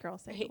 Save the girl,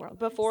 save the world.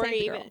 Before Save he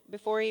the even girl.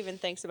 before he even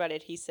thinks about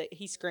it, he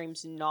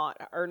screams not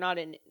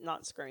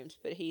screams,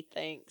 but he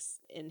thinks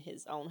in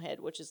his own head,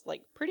 which is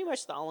like pretty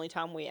much the only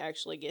time we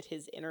actually get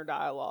his inner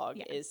dialogue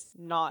Yes. is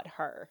not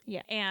her.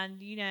 Yeah, and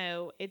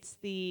it's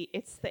the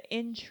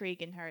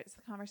intrigue in her. It's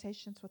the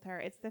conversations with her.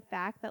 It's the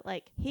fact that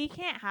like he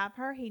can't have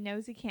her. He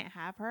knows he can't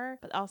have her,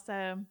 but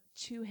also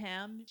to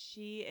him,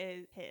 she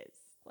is his.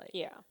 Like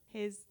Yeah.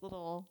 his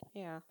little.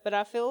 Yeah, but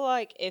I feel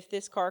like if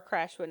this car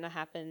crash wouldn't have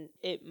happened,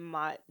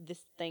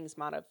 things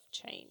might have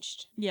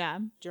changed. Yeah,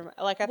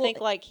 Like I Well, think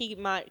like he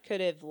could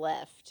have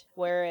left,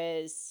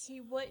 whereas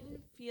he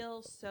wouldn't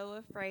feel so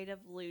afraid of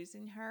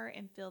losing her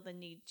and feel the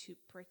need to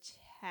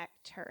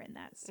protect her in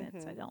that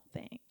sense. I don't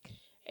think.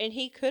 and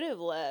he could have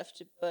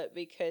left, but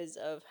because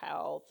of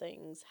how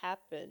things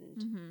happened,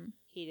 Mm-hmm.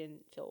 he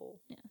didn't feel.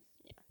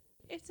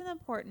 It's an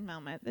important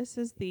moment. This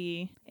is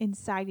the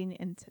inciting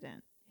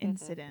incident.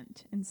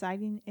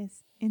 Inciting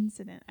is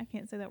incident. I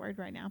can't say that word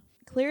right now.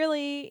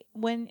 Clearly,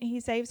 when he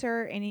saves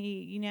her and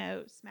he,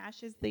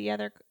 smashes the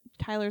other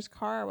Tyler's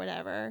car or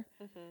whatever,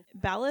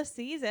 Bella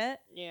sees it.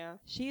 Yeah.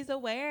 She's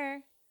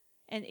aware.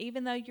 And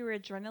even though your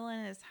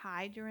adrenaline is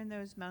high during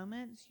those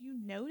moments, you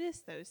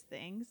notice those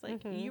things.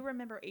 Like, you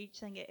remember each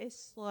thing. It is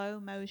slow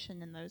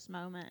motion in those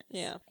moments.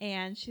 Yeah.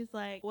 And she's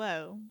like,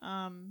 whoa,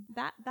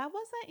 that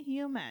wasn't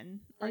human.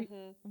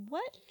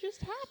 What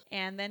just happened?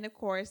 And then, of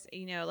course,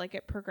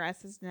 it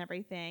progresses and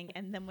everything.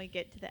 And then we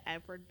get to the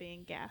Edward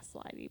being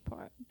gaslighty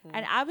part.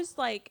 And I was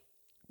like,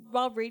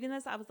 while reading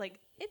this, I was like,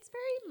 it's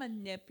very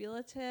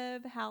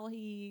manipulative how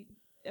he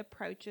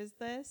approaches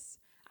this.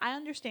 I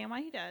understand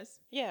why he does.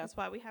 Yeah. That's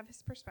why we have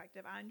his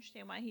perspective. I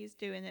understand why he's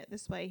doing it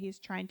this way. He's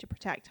trying to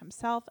protect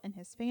himself and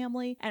his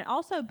family and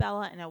also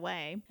Bella in a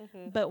way.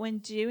 But when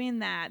doing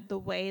that, the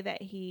way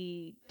that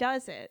he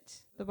does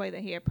it, the way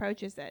that he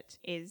approaches it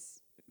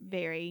is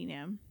very,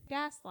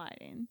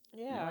 gaslighting. in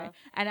a Yeah. way.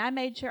 And I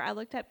made sure I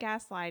looked up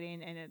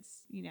gaslighting, and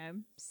it's,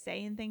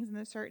 saying things in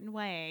a certain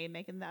way,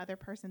 making the other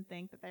person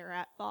think that they're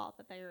at fault,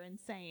 that they are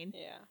insane.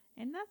 Yeah.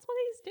 And that's what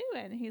he's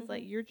doing. He's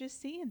like, you're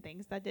just seeing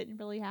things that didn't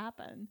really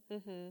happen.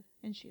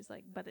 And she's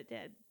like, but it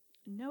did.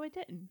 No, it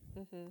didn't.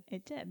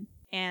 It did.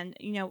 And,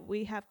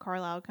 we have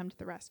Carlisle come to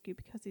the rescue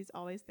because he's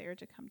always there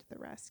to come to the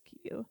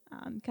rescue.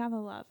 Gotta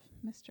love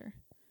Mr.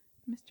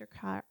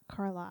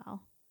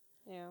 Carlisle.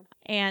 Yeah.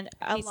 And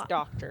He's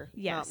Doctor,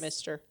 Yes. not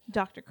Mr.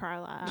 Dr.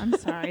 Carlisle. I'm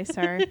sorry,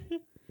 sir.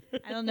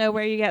 I don't know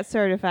where you got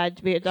certified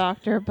to be a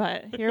doctor,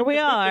 but here we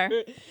are.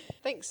 I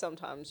think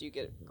sometimes you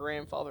get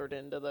grandfathered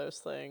into those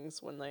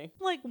things when they.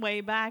 Like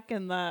way back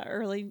in the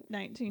early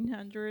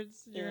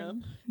 1900s. Yeah.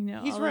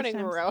 all He's those running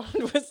times. around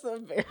with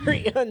some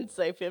very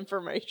unsafe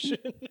information.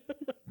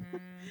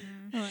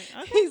 I'm like,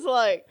 okay. He's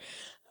like,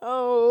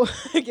 oh,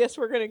 I guess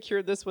we're going to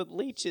cure this with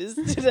leeches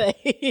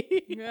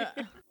today. Yeah.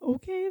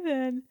 Okay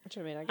then. Which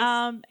I mean, I guess.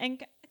 And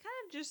kind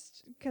of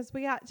just because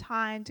we got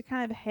time to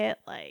kind of hit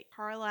like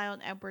Carlisle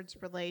and Edward's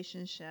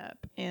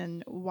relationship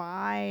and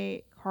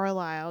why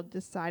Carlisle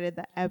decided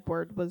that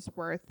Edward was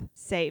worth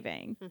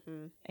saving.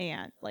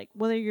 And like,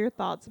 what are your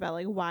thoughts about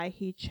like why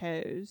he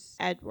chose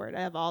Edward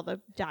out of all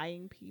the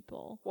dying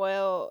people?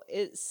 Well,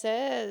 it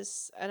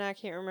says, and I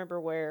can't remember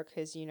where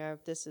because,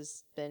 this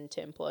has been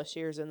 10 plus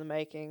years in the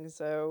making.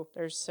 So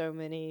there's so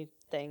many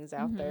things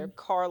out there.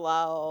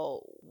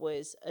 Carlisle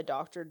was a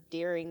doctor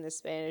during the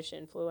Spanish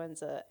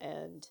influenza,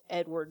 and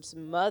Edward's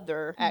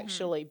mother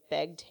actually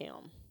begged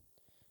him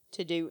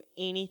to do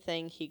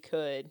anything he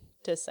could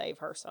to save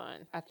her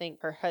son. I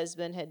think her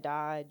husband had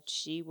died.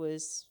 She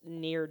was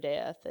near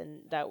death,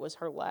 and that was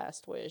her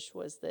last wish,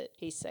 was that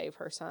he save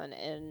her son.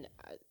 And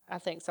I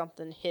think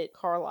something hit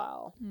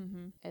Carlisle.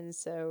 And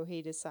so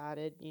he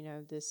decided,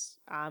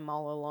 I'm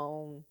all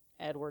alone.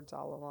 Edward's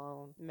all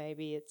alone.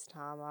 Maybe it's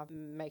time I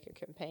make a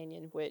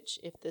companion, which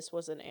if this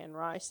was an Anne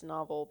Rice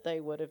novel, they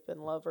would have been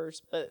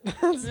lovers, but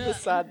that's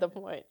beside the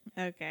point.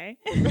 Okay.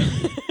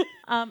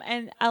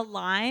 And a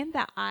line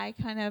that I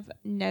kind of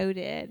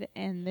noted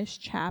in this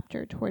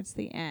chapter towards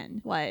the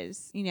end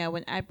was,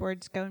 when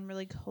Edward's going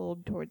really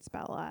cold towards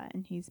Bella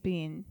and he's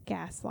being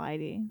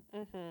gaslighting,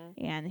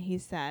 and he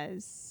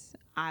says,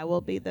 I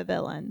will be the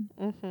villain.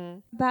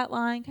 That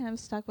line kind of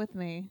stuck with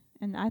me.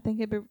 And I think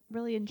it'd be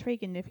really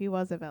intriguing if he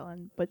was a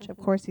villain, which of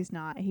course he's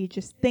not. He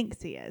just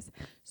thinks he is.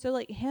 So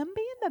like him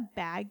being the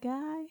bad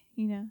guy,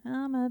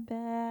 I'm a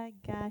bad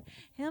guy.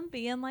 Him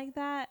being like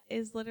that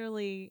is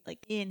literally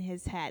like in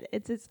his head.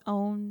 It's his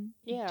own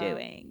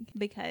doing,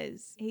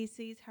 because he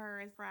sees her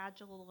as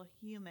fragile little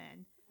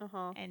human,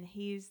 and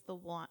he's the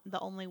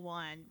only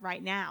one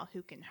right now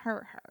who can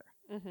hurt her.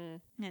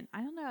 And I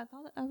don't know, I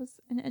thought that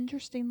was an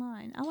interesting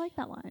line. I like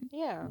that line.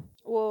 Yeah.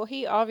 Well,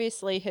 he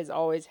obviously has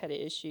always had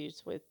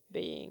issues with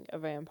being a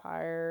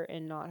vampire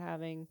and not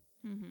having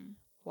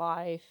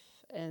life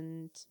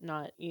and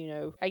not,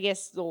 I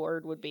guess the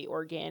word would be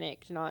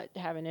organic, not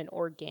having an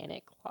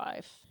organic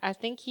life. I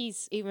think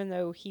even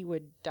though he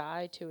would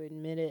die to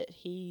admit it,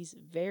 he's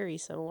very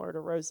similar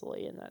to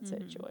Rosalie in that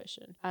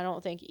situation. I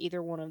don't think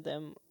either one of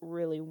them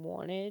really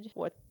wanted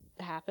what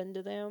happened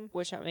to them,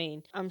 which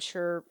I'm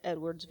sure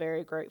Edward's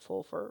very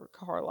grateful for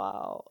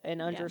Carlisle and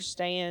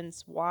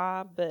understands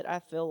why, but I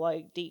feel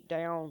like deep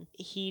down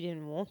he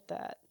didn't want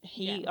that.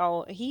 He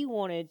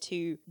wanted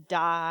to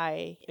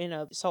die in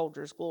a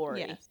soldier's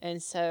glory.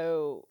 And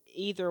so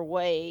either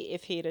way,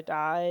 if he'd have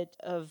died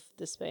of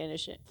the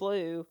Spanish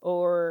flu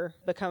or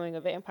becoming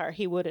a vampire,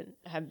 he wouldn't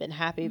have been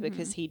happy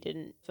because he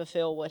didn't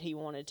fulfill what he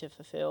wanted to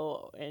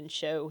fulfill and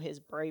show his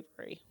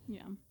bravery.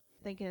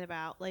 Thinking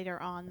about later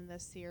on in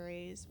this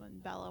series when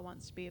Bella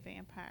wants to be a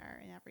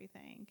vampire and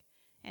everything,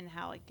 and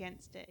how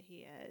against it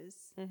he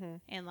is.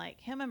 And like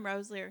him and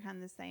Rosalie are kind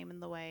of the same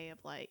in the way of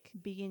like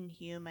being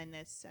human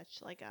is such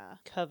like a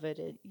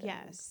coveted thing.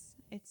 Yes,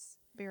 it's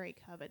very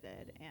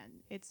coveted,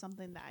 and it's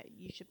something that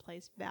you should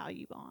place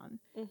value on.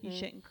 You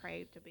shouldn't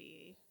crave to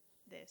be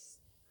this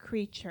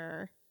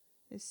creature,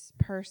 this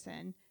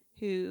person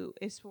who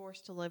is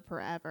forced to live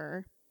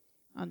forever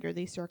under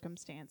these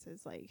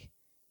circumstances. Like,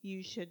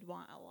 you should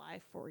want a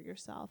life for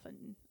yourself,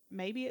 and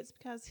maybe it's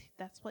because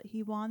that's what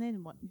he wanted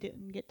and what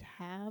didn't get to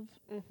have.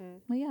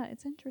 Well, yeah,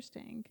 it's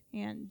interesting,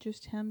 and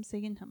just him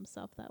seeing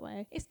himself that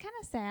way. It's kind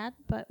of sad,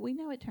 but we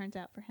know it turns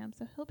out for him,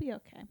 so he'll be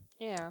okay.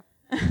 Yeah.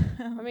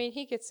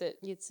 He gets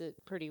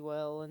it pretty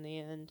well in the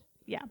end.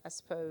 Yeah, I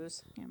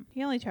suppose. Yeah.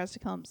 He only tries to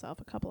kill himself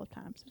a couple of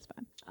times. It's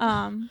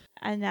fine.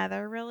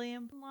 Another really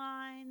important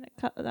line,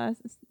 a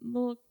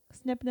little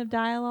snippet of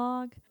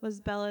dialogue,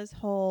 was Bella's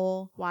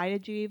whole, why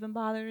did you even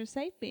bother to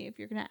save me if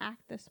you're going to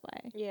act this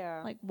way?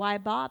 Yeah. Like, why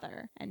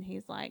bother? And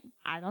he's like,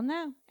 I don't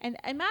know. And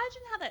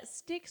imagine how that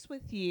sticks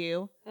with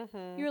you.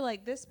 You're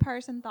like, this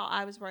person thought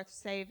I was worth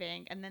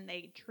saving, and then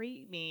they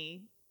treat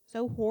me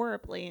so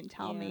horribly and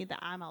tell me that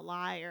I'm a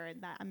liar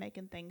and that I'm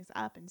making things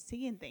up and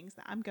seeing things,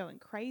 that I'm going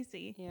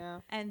crazy. Yeah.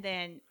 And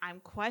then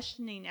I'm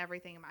questioning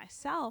everything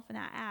myself, and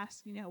I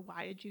ask,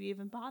 why did you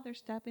even bother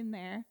stepping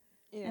there?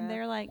 Yeah. And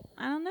they're like,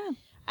 I don't know.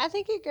 I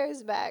think it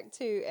goes back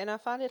to, and I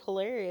find it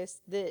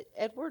hilarious, that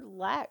Edward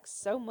lacks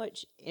so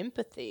much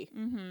empathy.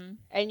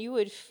 And you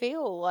would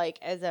feel like,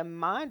 as a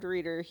mind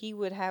reader, he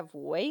would have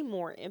way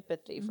more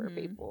empathy for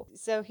people.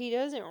 So he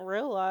doesn't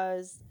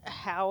realize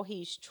how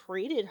he's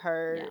treated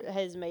her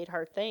has made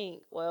her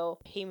think, well,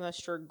 he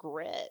must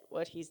regret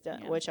what he's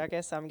done, which I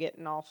guess I'm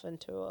getting off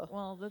into a...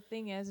 Well, the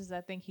thing is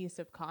I think he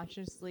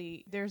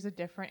subconsciously, there's a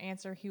different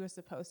answer he was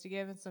supposed to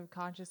give, and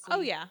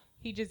subconsciously...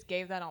 He just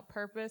gave that on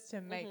purpose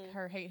to make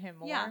her hate him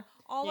more. Yeah.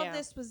 All of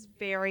this was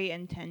very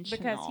intentional.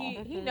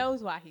 Because he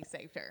knows why he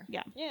saved her.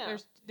 Yeah.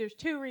 There's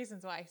two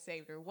reasons why he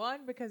saved her.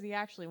 One, because he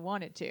actually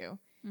wanted to.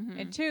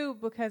 And two,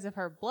 because if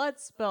her blood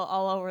spilled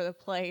all over the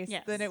place,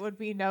 then it would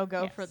be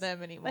no-go for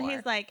them anymore. But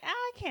he's like,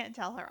 I can't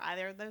tell her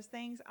either of those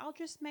things. I'll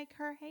just make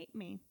her hate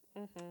me.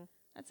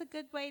 That's a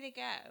good way to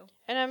go.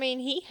 And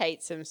he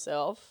hates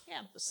himself.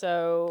 Yeah.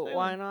 So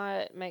why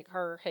not make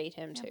her hate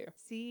him too?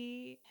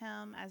 See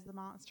him as the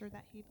monster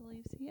that he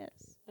believes he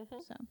is.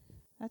 So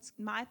That's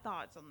my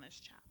thoughts on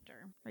this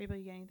chapter.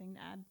 Anybody got anything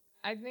to add?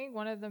 I think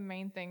one of the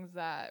main things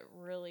that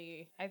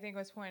really, I think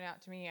was pointed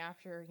out to me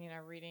after,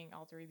 reading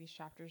all 3 of these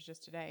chapters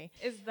just today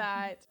is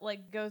that,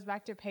 goes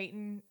back to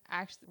Peyton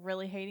actually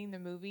really hating the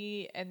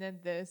movie, and then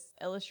this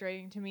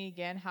illustrating to me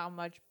again how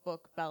much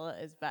book Bella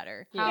is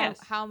better. Yes.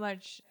 How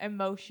much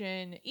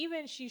emotion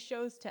even she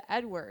shows to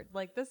Edward.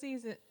 This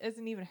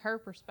isn't even her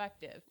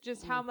perspective.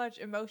 Just how much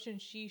emotion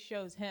she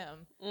shows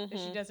him that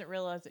she doesn't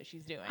realize that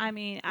she's doing. I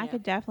mean, I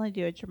could definitely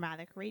do a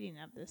dramatic reading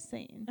of this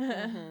scene.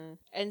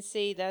 And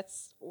see,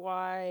 that's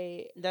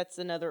that's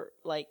another,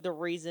 the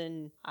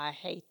reason I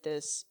hate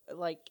this,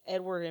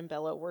 Edward and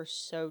Bella were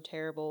so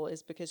terrible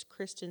is because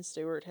Kristen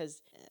Stewart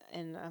has,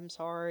 and I'm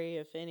sorry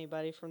if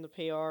anybody from the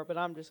PR, but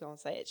I'm just going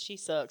to say it, she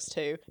sucks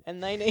too,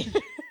 and they need...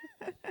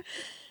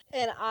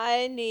 And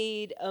I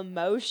need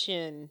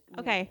emotion.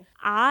 Okay.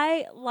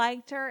 I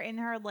liked her in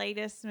her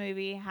latest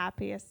movie,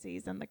 Happiest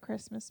Season, the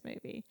Christmas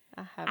movie.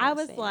 I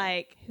was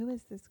like, who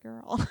is this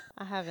girl?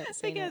 I haven't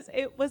seen because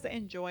it was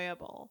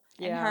enjoyable.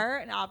 Yeah. And her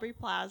and Aubrey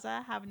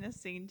Plaza having a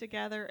scene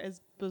together is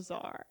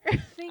bizarre.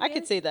 I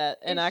could see that,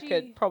 and I she-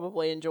 could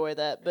probably enjoy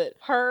that. But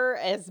her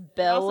as Also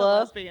Bella,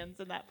 lesbians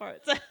in that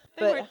part. So they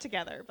But- weren't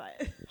together,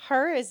 but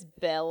her as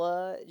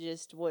Bella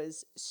just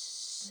was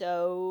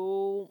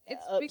so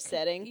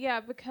upsetting.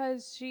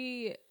 Because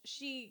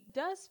she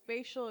does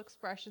facial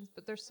expressions,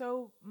 but they're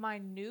so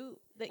minute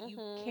that you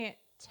can't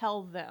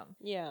tell them.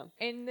 Yeah.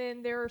 And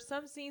then there are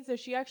some scenes that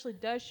she actually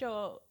does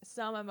show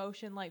some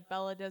emotion, like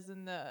Bella does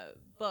in the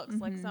books,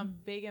 like some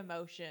big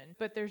emotion.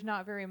 But there's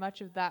not very much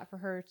of that for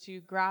her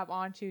to grab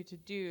onto to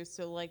do.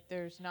 So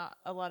there's not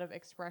a lot of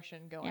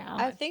expression going Yeah.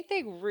 on. I think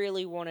they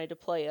really wanted to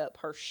play up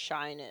her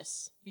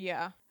shyness.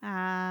 Yeah.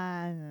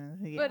 yeah.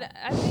 But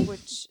I think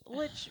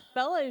which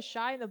Bella is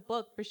shy in the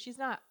book, but she's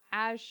not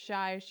as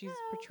shy as she's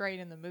portrayed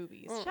in the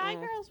movies. Shy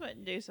girls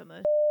wouldn't do some of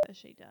the that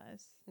she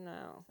does.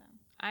 No. So.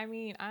 I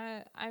mean,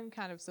 I'm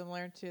kind of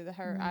similar to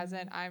her, as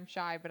in I'm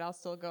shy, but I'll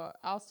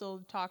still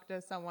talk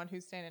to someone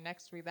who's standing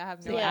next to me that I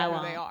have no Yeah. idea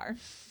who they are.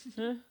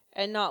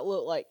 And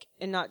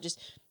not just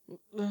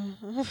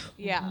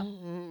Yeah.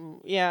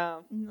 yeah.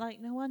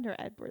 No wonder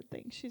Edward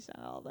thinks she's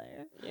not all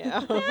there.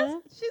 Yeah.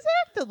 She's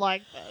acted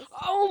like this.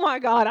 Oh my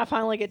God, I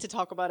finally get to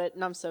talk about it,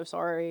 and I'm so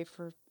sorry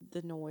for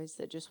the noise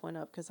that just went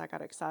up because I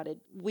got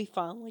excited. We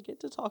finally get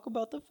to talk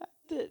about the fact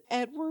that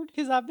Edward,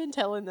 because I've been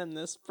telling them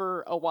this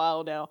for a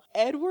while now,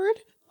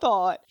 Edward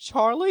thought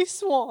Charlie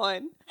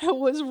Swan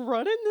was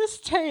running this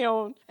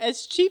town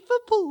as chief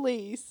of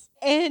police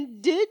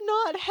and did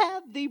not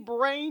have the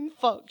brain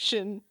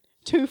function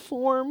to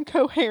form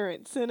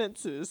coherent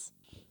sentences.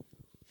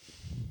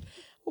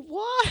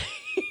 Why?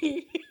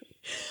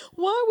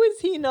 Why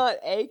was he not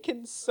A,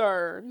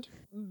 concerned,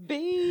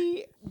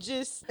 B,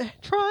 just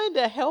trying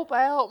to help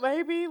out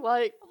maybe?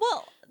 Well,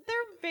 they're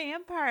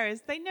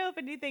vampires. They know if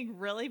anything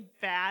really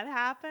bad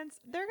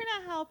happens, they're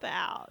going to help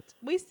out.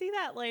 We see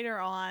that later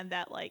on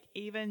that,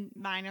 even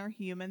minor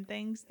human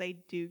things, they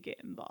do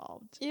get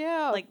involved.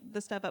 Yeah.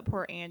 The stuff at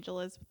Port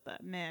Angeles with the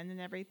men and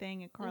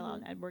everything, and Carlisle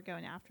and Edward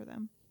going after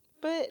them.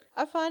 But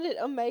I find it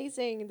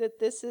amazing that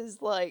this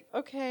is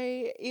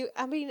okay,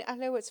 I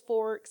know it's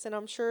Forks, and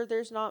I'm sure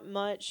there's not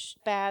much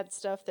bad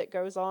stuff that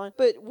goes on,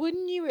 but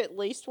wouldn't you at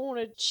least want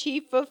a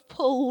chief of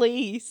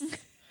police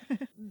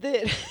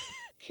that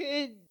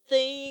could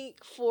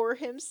think for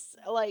him,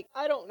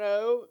 I don't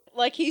know,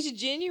 he's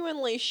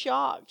genuinely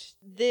shocked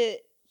that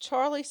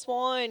Charlie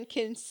Swan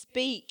can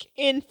speak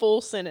in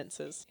full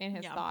sentences. In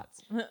his Yeah.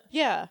 thoughts.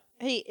 Yeah.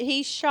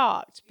 He's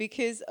shocked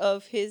because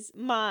of his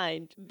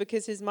mind,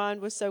 because his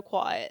mind was so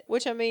quiet,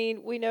 which,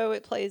 we know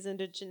it plays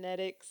into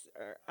genetics,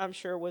 I'm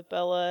sure with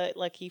Bella,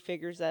 he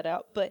figures that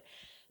out. But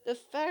the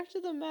fact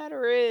of the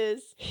matter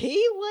is,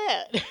 he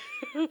let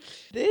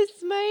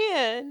this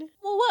man.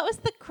 Well, what was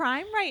the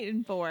crime rate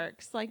in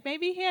Forks?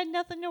 Maybe he had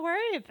nothing to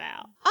worry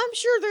about. I'm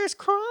sure there's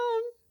crime.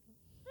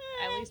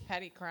 At least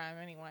petty crime,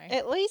 anyway.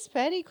 At least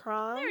petty They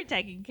crime. were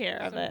taking care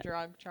of Some it.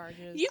 drug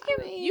charges. You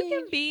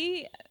can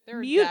be there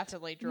were mute,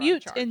 definitely drug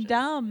mute charges. and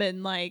dumb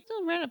and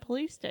still run a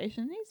police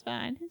station. He's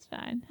fine. He's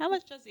fine. How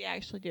much does he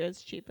actually do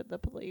as chief of the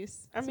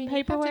police? Some You have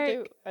paperwork.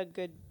 to do a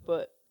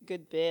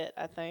good bit,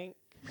 I think.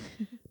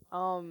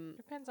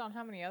 Depends on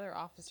how many other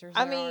officers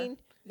there are.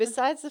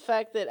 Besides the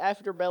fact that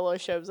after Bella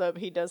shows up,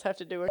 he does have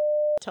to do a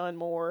ton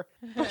more.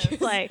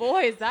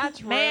 Boys, that's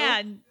true.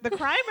 Man, the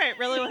crime rate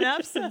really went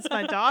up since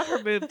my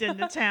daughter moved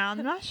into town.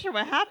 I'm not sure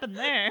what happened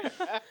there.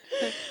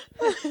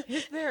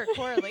 Is there a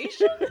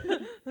correlation?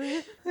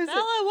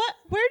 Bella,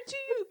 where do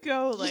you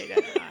go late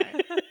at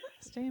night?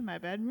 Stay in my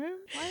bedroom?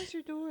 Why is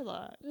your door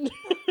locked? It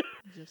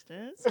just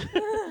is.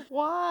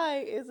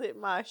 Why is it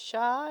my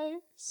shy,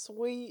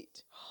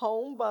 sweet,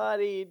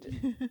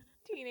 homebodied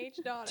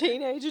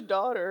Teenage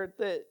daughter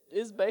that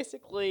is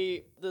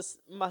basically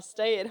my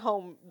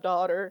stay-at-home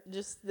daughter,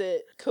 just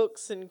that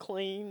cooks and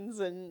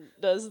cleans and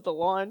does the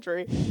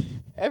laundry?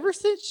 Ever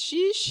since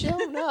she's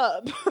shown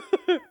up,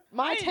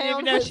 my I didn't town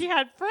even know she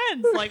had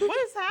friends. What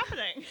is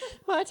happening?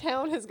 my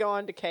town has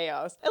gone to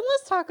chaos. And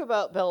let's talk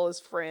about Bella's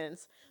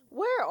friends.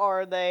 Where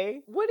are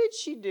they? What did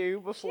she do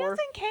She before?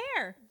 doesn't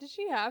care. Did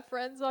she have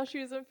friends while she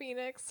was in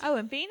Phoenix? Oh,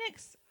 in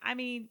Phoenix, I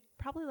mean,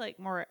 probably like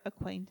more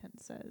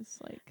acquaintances.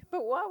 Like,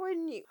 But why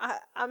wouldn't you?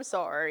 I'm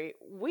sorry.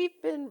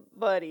 We've been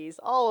buddies.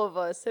 All of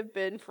us have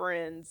been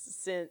friends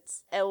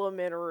since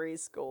elementary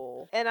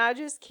school. And I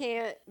just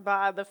can't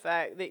buy the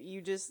fact that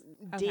you just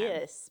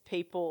diss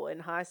people in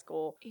high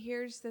school.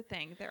 here's the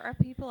thing: there are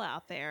people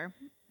out there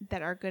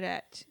that are good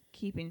at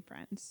keeping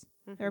friends.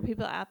 There are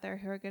people out there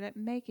who are good at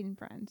making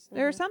friends.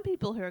 There are some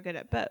people who are good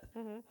at both.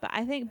 But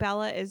I think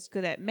Bella is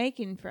good at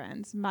making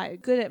friends. By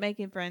good at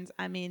making friends,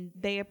 I mean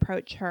they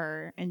approach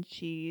her and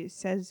she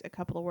says a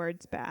couple of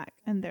words back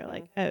and they're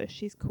like, oh,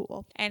 she's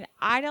cool. And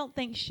I don't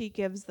think she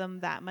gives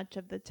them that much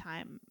of the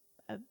time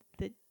of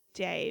the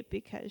day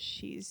because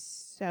she's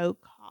so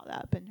caught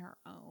up in her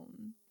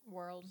own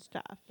World.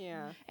 stuff.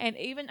 Yeah. And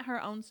even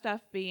her own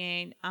stuff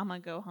being, I'm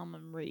going to go home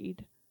and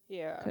read.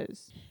 Yeah.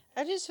 Because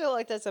I just feel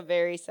like that's a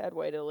very sad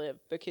way to live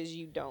because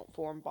you don't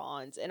form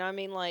bonds. And I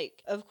mean,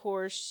 like, of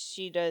course,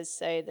 she does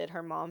say that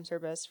her mom's her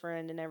best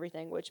friend and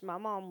everything, which my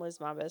mom was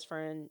my best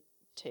friend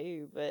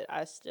too, but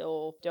I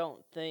still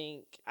don't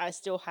think I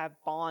still have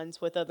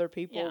bonds with other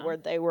people where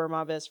they were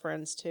my best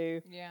friends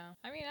too. Yeah.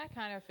 I mean, I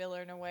kind of feel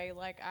her in a way.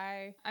 Like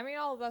I mean,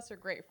 all of us are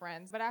great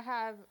friends, but I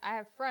have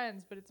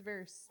friends, but it's a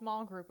very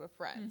small group of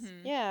friends.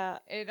 Yeah.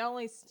 It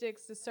only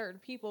sticks to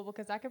certain people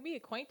because I can be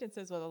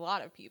acquaintances with a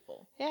lot of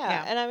people.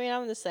 Yeah. And I mean,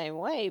 I'm the same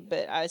way,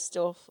 but I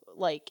still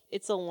like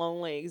it's a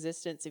lonely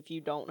existence if you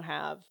don't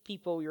have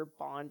people you're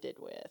bonded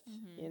with,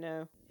 you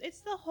know?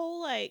 it's the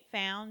whole like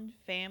found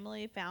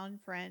family,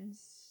 found friends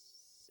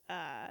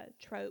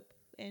trope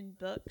in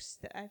books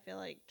that I feel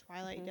like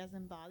Twilight does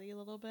embody a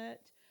little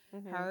bit.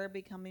 Her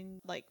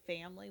becoming like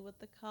family with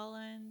the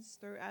Cullens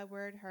through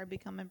Edward, her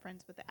becoming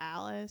friends with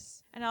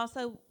Alice. And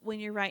also, when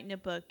you're writing a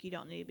book, you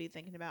don't need to be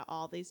thinking about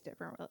all these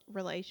different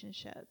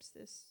relationships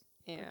this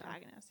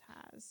protagonist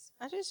has.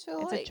 I just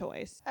feel It's like a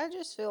choice. I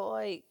just feel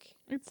like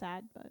It's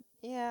sad, but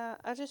yeah,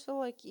 I just feel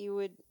like you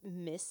would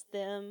miss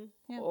them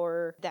Yeah.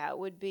 or that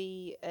would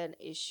be an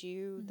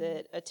issue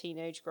that a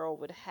teenage girl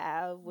would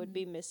have, would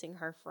be missing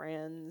her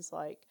friends.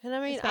 Like, and I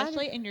mean,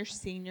 especially in your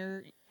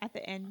senior, at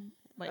the end,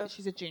 like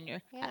she's a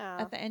junior. Yeah.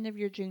 At the end of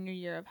your junior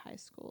year of high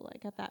school,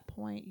 like at that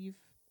point, you've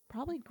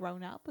probably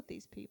grown up with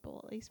these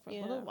people, at least for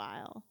a little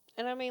while.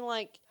 And I mean,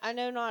 like, I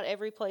know not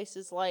every place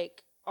is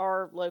like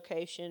our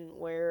location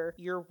where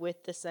you're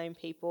with the same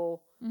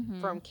people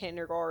from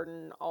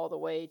kindergarten all the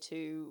way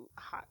to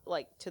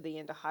to the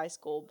end of high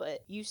school,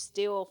 but you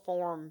still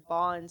form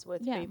bonds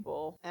with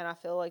people, and I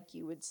feel like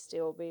you would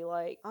still be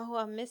like, oh,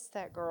 I miss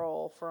that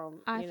girl from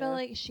I feel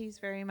like she's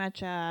very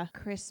much a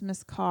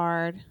Christmas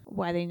card,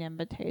 wedding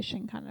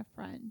invitation kind of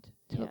friend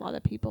to a lot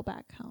of people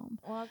back home.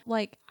 Well,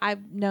 Like,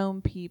 I've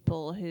known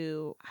people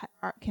who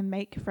can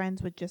make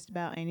friends with just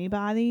about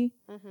anybody,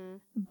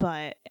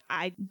 but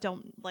I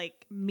don't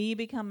like me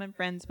becoming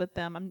friends with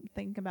them. I'm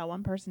thinking about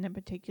one person in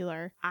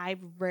particular. I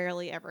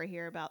rarely ever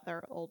hear about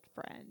their old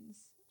friends.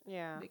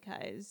 Yeah.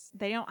 Because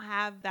they don't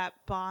have that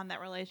bond,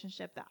 that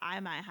relationship that I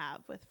might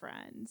have with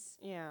friends.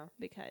 Yeah.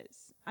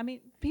 Because, I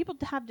mean, people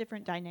have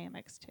different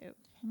dynamics too.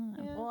 I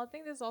don't know. Well, I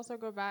think this also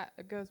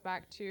goes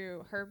back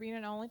to her being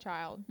an only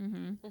child.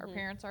 Her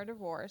parents are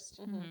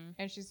divorced,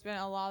 and she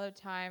spent a lot of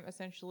time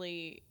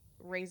essentially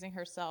raising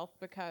herself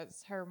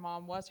because her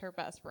mom was her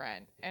best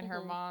friend, and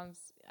her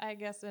mom's, I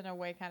guess, in a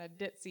way, kind of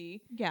ditzy.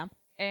 Yeah.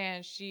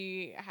 And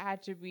she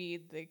had to be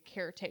the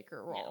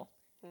caretaker role.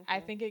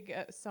 I think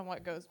it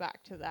somewhat goes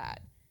back to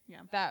that. Yeah.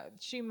 That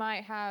she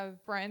might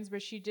have friends,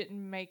 but she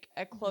didn't make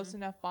a close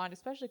enough bond,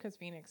 especially because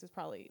Phoenix is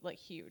probably like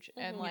huge.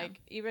 And like,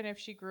 even if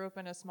she grew up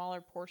in a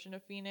smaller portion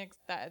of Phoenix,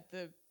 that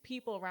the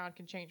people around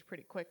can change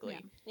pretty quickly.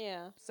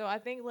 Yeah. So I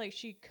think like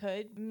she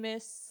could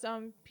miss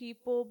some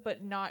people,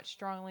 but not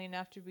strongly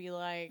enough to be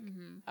like,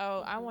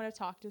 oh, I want to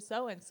talk to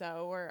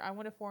so-and-so, or I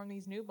want to form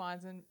these new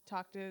bonds and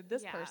talk to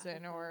this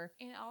person, or...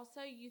 And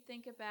also you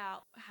think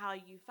about how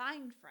you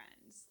find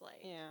friends.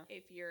 Like,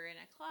 if you're in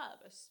a club,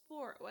 a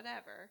sport,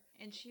 whatever.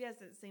 And she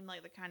doesn't seem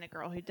like the kind of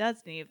girl who does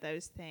any of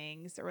those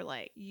things. Or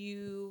like,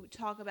 you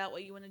talk about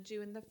what you want to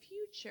do in the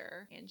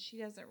future, and she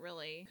doesn't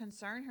really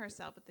concern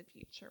herself with the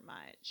future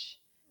much.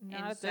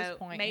 Not at this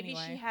point, maybe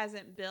anyway. she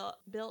hasn't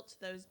built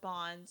those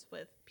bonds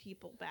with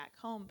people back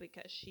home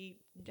because she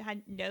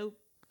had no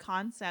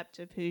concept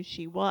of who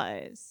she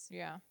was.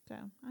 Yeah. So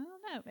I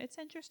don't know. It's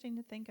interesting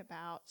to think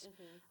about.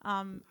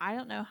 I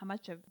don't know how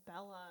much of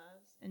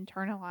Bella's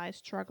internalized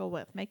struggle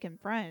with making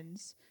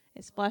friends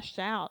is fleshed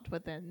out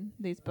within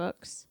these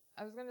books.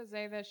 I was gonna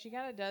say that she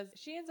kind of does.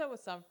 She ends up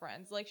with some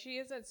friends. Like, she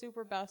isn't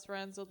super best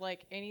friends with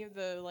like any of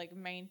the like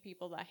main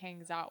people that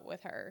hangs out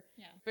with her.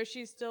 Yeah. But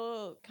she's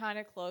still kind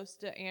of close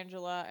to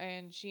Angela,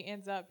 and she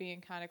ends up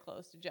being kind of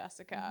close to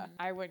Jessica.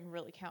 I wouldn't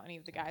really count any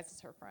of the guys as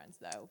her friends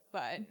though.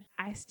 But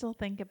I still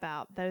think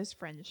about those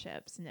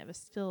friendships, and it was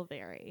still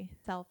very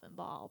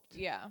self-involved.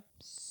 yeah,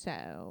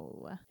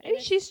 So maybe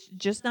she's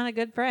just not a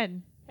good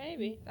friend.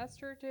 Maybe. that's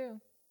true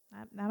too.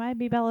 That might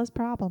be Bella's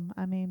problem.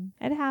 I mean,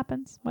 it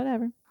happens.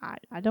 Whatever.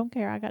 I don't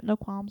care. I got no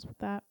qualms with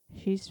that.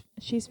 She's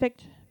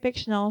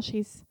fictional.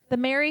 She's the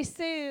Mary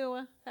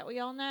Sue that we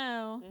all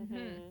know.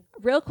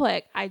 Real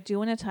quick, I do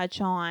want to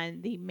touch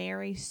on the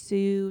Mary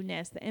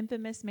Sue-ness, the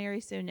infamous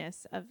Mary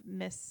Sue-ness of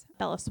Miss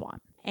Bella Swan,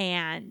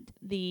 and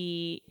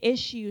the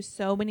issues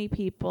so many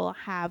people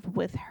have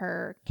with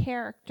her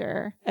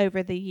character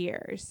over the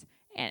years.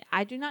 And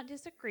I do not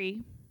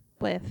disagree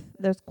with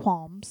those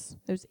qualms,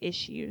 those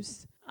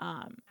issues.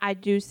 I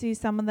do see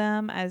some of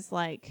them as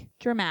like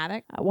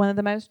dramatic. One of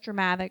the most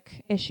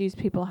dramatic issues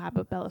people have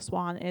with Bella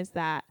Swan is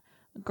that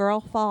girl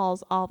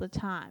falls all the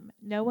time.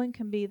 No one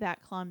can be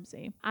that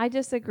clumsy. I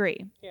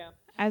disagree. Yeah.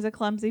 As a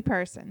clumsy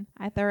person,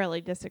 I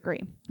thoroughly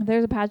disagree. If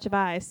there's a patch of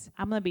ice,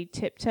 I'm going to be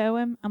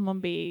tiptoeing. I'm going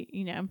to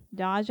be,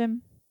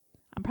 dodging.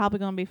 I'm probably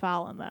going to be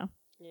falling, though.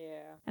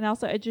 Yeah. And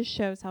also, it just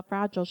shows how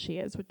fragile she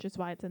is, which is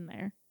why it's in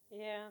there.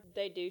 Yeah,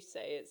 they do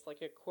say it's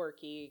like a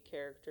quirky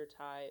character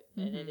type,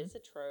 and it is a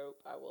trope,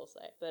 I will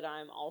say. But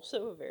I'm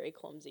also a very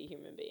clumsy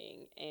human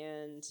being,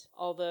 and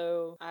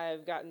although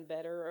I've gotten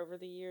better over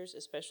the years,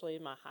 especially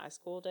in my high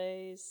school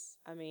days,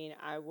 I mean,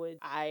 I would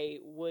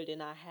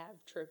and I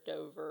have tripped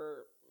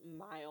over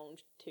my own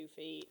 2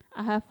 feet.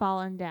 I have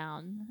fallen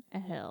down a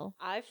hill.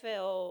 I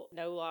fell,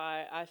 no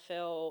lie, I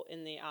fell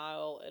in the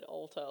aisle at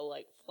Ulta,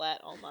 like,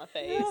 flat on my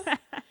face.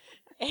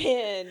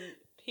 And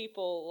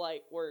people,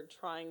 like, were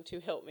trying to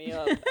help me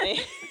up.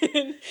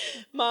 And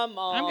my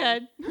mom... I'm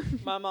good.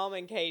 My mom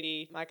and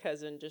Katie, my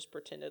cousin, just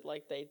pretended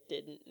like they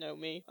didn't know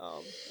me.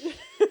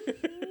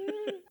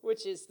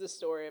 Which is the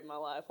story of my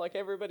life. Like,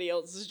 everybody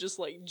else is just,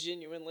 like,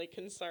 genuinely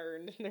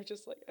concerned. And they're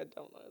just like, I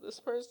don't know this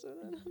person.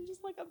 And I'm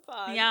just like, I'm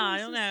fine. Yeah, I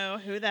don't know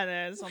who that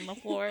is on the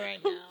floor right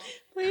now.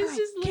 Please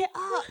just get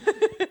up.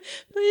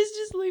 Please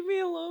just leave me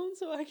alone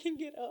so I can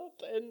get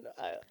up. And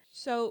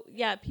So,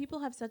 yeah, people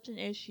have such an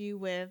issue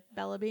with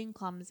Bella being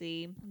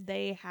clumsy.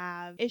 They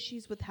have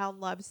issues with how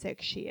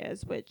lovesick she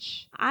is,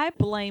 which I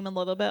blame a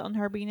little bit on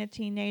her being a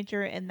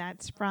teenager, and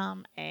that's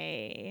from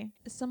a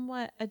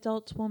somewhat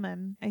adult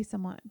woman,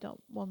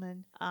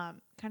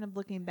 kind of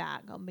looking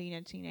back on being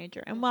a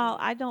teenager. And while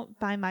I don't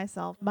find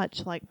myself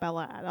much like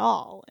Bella at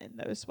all in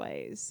those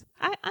ways,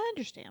 I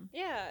understand.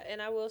 yeah,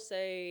 and I will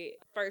say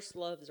first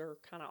loves are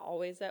kind of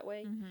always that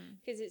way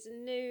because it's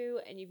new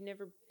and you've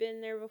never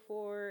been there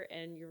before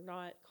and you're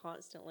not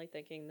constantly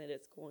thinking that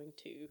it's going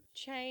to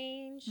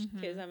change.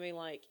 Because, I mean,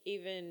 like,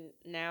 even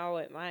now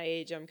at my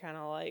age, I'm kind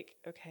of like,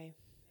 okay,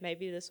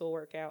 maybe this will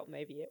work out,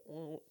 maybe it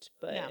won't.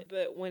 But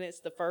but when it's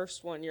the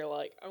first one, you're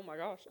like, oh my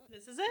gosh,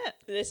 This is it.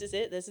 this is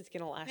it. This is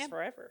going to last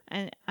forever.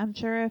 And I'm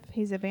sure if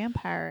he's a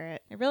vampire,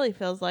 it really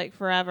feels like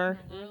forever.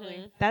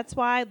 Really? That's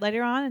why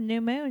later on in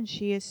New Moon,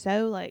 she is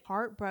so like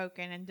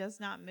heartbroken and does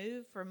not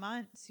move for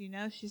months.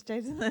 She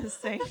stays in the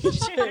same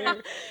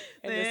chair.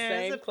 And the There's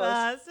same a close.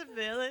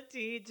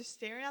 possibility, just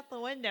staring out the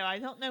window. I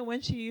don't know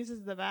when she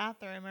uses the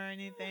bathroom or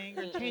anything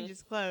or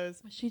changes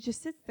clothes. She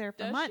just sits there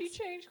for Does months. she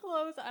change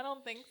clothes? I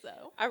don't think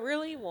so. I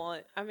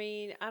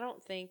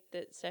don't think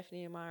that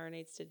Stephanie Meyer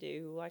needs to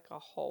do like a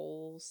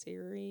whole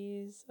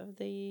series of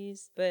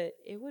these, but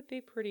it would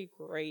be pretty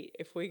great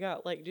if we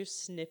got like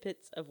just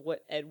snippets of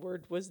what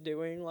Edward was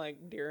doing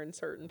like during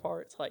certain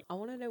parts. Like, I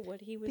want to know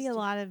what he was Be a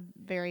lot of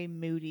very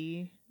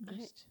moody.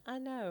 I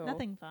know.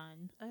 Nothing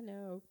fun. I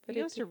know. But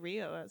he goes to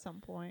Rio at some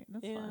point.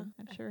 That's Yeah. fun.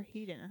 I'm sure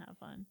he didn't have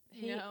fun.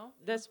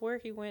 That's where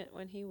he went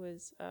when he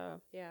was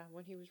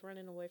when he was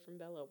running away from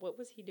Bella. What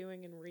was he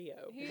doing in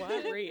Rio?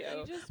 Why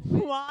Rio?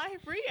 Why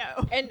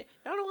Rio? And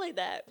not only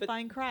that, but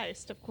Find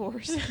Christ, of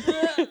course.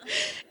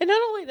 and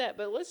not only that,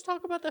 but let's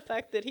talk about the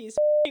fact that he's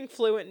f***ing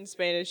fluent in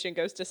Spanish and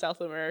goes to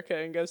South America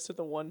and goes to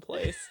the one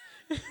place.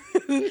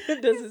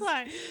 He's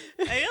like,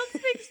 I don't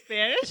speak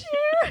Spanish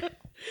here.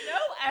 No,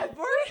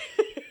 Edward.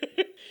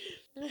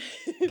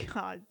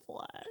 God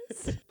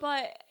bless.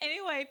 But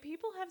anyway,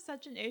 people have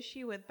such an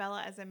issue with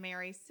Bella as a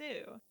Mary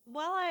Sue.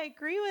 While I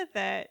agree with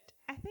it,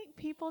 I think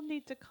people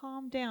need to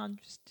calm down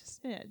just a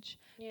smidge.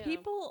 Yeah.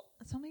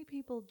 So many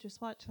people just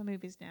watch the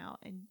movies now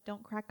and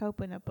don't crack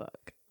open a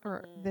book.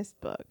 Or this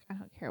book. I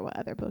don't care what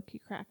other book you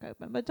crack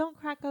open. But don't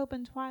crack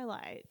open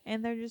Twilight.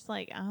 And they're just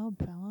like, oh,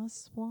 Bella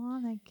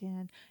Swan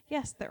again.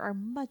 Yes, there are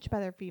much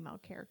better female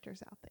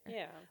characters out there.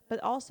 Yeah.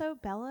 But also,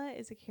 Bella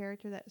is a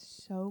character that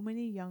so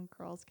many young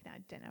girls can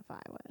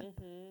identify with.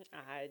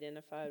 I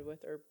identified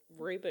with her.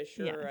 Reba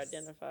sure Yes.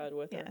 identified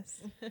with her.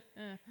 Yes.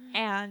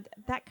 And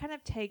that kind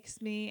of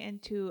takes me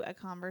into a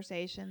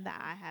conversation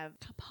that I have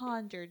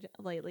pondered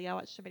lately. I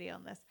watched a video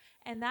on this.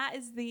 And that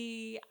is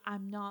the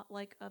I'm not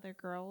like other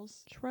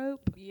girls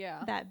trope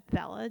Yeah. that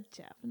Bella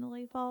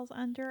definitely falls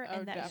under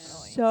and that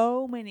definitely.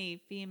 so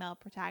many female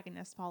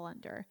protagonists fall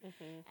under.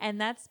 And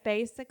that's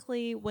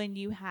basically when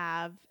you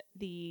have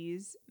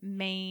these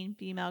main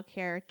female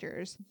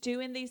characters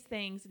doing these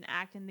things and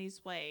acting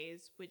these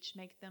ways, which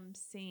make them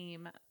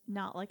seem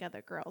not like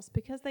other girls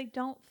because they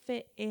don't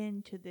fit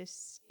into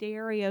this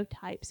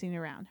stereotype seen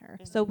around her.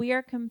 Mm-hmm. So we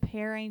are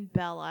comparing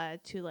Bella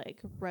to like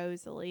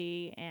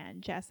Rosalie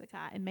and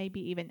Jessica and maybe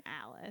even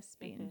Alice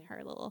being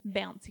her little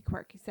bouncy,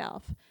 quirky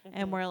self.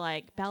 And we're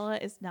like, Bella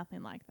is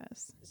nothing like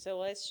this. So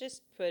let's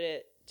just put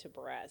it to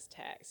brass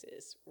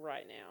taxes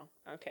right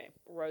now. Okay.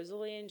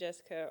 Rosalie and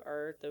Jessica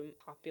are the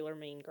popular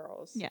mean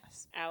girls.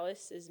 Yes.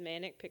 Alice is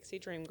manic pixie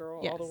dream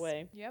girl Yes. all the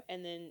way. Yep.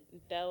 And then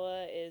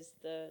Bella is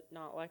the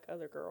not like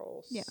other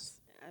girls. Yes.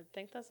 I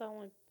think that's the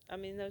only, I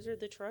mean, those are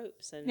the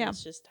tropes and Yeah.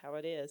 it's just how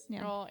it is.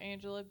 Yeah. Oh,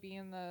 Angela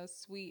being the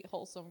sweet,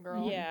 wholesome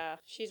girl. Yeah.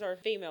 She's our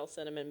female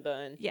cinnamon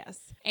bun. Yes.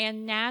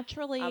 And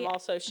naturally, I'm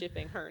also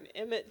shipping her and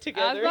Emmett I was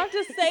together. about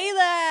to say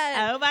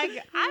that. oh my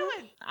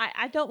god,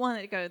 I don't want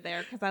to go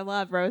there because I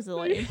love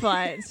Rosalie,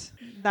 but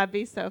that'd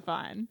be so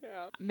fun.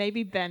 Yeah.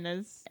 Maybe Ben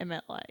is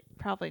Emmett like.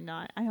 Probably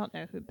not. I don't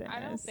know who Ben is. I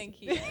don't think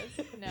he is.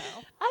 No.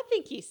 I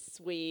think he's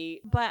sweet.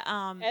 But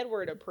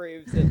Edward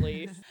approves at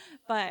least.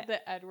 but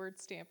The Edward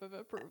stamp of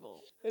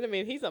approval. And I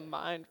mean, he's a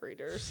mind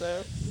reader,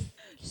 so.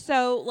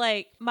 so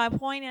like my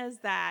point is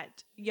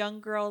that young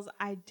girls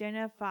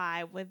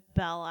identify with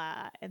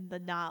Bella and the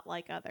not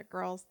like other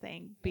girls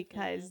thing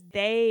because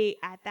they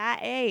at that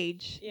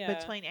age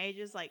between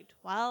ages like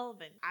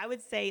 12 and I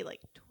would say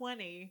like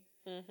 20.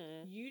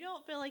 Mm-hmm. You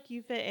don't feel like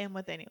you fit in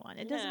with anyone.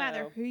 It doesn't No.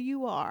 matter who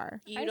you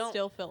are. You I don't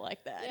still feel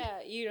like that.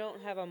 Yeah, you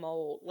don't have a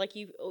mold. Like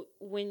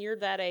when you're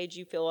that age,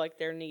 you feel like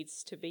there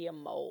needs to be a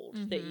mold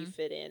that you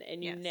fit in,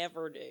 and you Yes.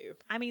 never do.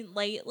 I mean,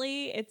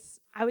 lately,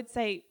 I would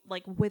say,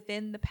 like,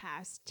 within the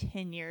past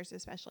 10 years,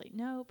 especially.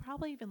 No,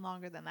 probably even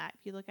longer than that.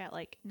 If you look at,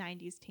 like,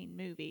 90s teen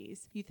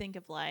movies, you think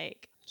of,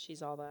 like,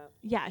 She's all that.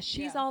 yeah,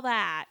 she's Yeah. all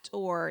that,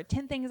 or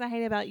 10 Things I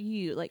Hate About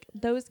You. Like,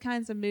 those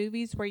kinds of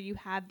movies where you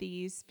have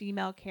these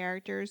female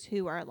characters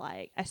who are,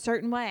 like, a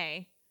certain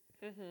way.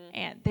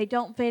 And they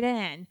don't fit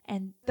in.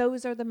 And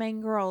those are the main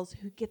girls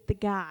who get the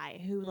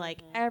guy who,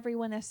 like,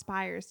 everyone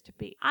aspires to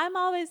be. I'm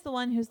always the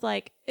one who's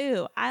like,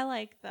 ooh, I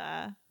like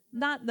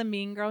not the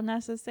mean girl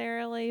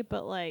necessarily,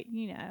 but, like,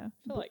 you know.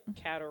 I feel like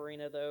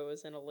Katarina, though,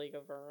 is in a league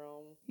of her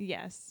own.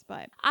 Yes,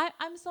 but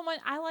I'm someone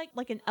I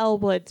like an Elle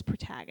Woods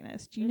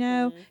protagonist. You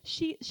know,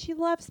 she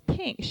loves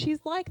pink. She's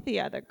like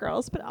the other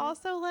girls, but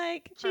also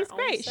like Her she's own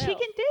great. She self.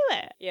 can do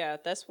it. Yeah,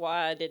 that's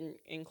why I didn't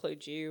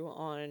include you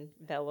on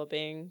Bella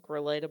being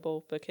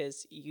relatable,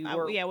 because you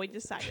were Yeah, we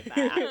decided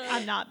that.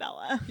 I'm not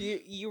Bella.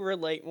 you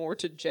relate more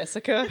to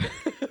Jessica.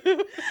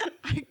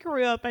 I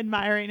grew up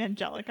admiring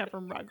Angelica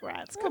from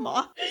Rugrats. Come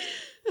on.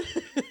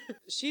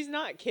 She's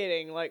not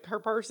kidding. Like, her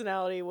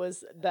personality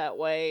was that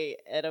way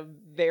at a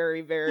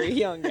very, very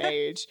young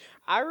age.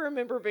 I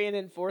remember being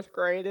in 4th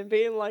grade and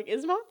being like,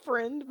 is my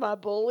friend my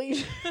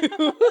bully?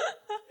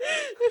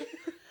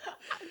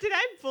 Did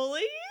I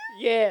bully you?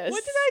 Yes.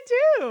 What did I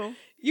do?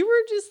 You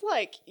were just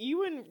like,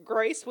 you and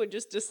Grace would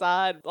just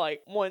decide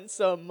like once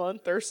a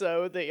month or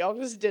so that y'all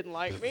just didn't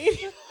like me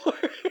anymore.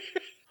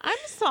 I'm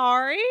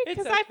sorry, It's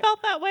because okay. I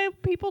felt that way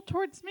with people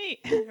towards me.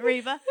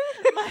 Reba.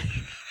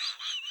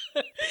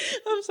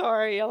 I'm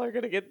sorry, y'all are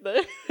gonna get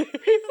the.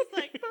 It's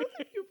like, both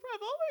of you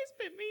have always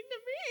been mean to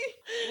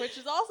me. Which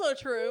is also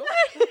true.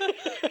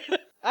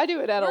 I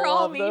do it out We're of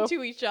all love, mean though.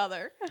 to each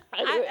other.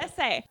 I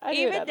say, I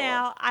do it out even of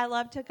now, I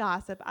love to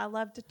gossip. I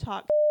love to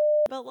talk.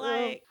 But,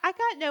 like, I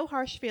got no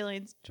harsh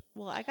feelings.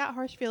 Well, I got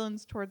harsh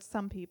feelings towards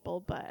some people,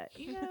 but,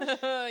 you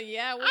know.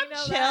 Yeah, we I'm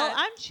know chill. that.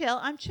 I'm chill.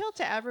 I'm chill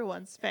to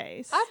everyone's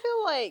face. I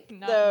feel like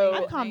Not though. me.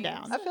 I've calmed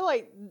down. I feel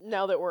like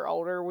now that we're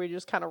older, we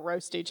just kind of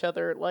roast each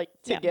other like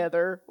Yeah.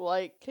 together,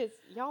 like, because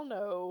y'all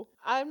know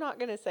I'm not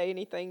gonna say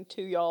anything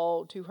to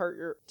y'all to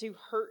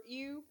hurt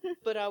you,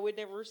 but I would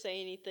never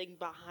say anything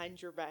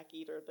behind your back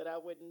either. That I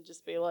wouldn't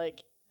just be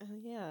like, oh,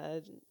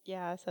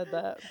 yeah, I said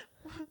that.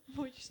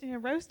 We're just going to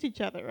roast each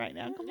other right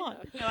now. Come on.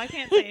 No, I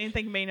can't say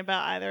anything mean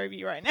about either of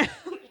you right now.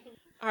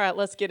 All right,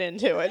 let's get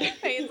into it.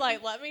 Payne's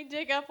like, let me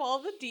dig up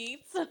all the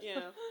deets.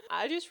 Yeah.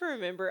 I just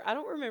remember, I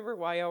don't remember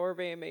why y'all were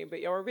being mean,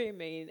 but y'all were being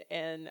mean,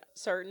 and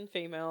certain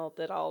female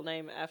that I'll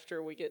name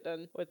after we get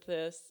done with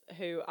this,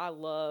 who I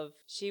love,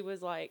 she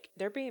was like,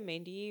 they're being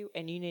mean to you,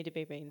 and you need to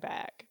be mean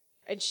back.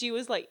 And she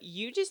was like,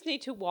 you just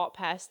need to walk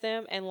past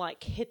them and,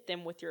 like, hit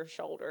them with your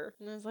shoulder.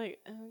 And I was like,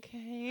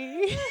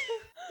 okay.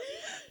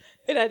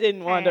 And I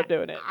didn't wind up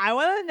doing it. I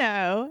want to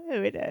know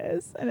who it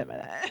is in a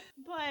minute.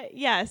 But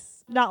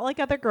yes, not like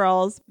other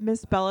girls,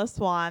 Miss Bella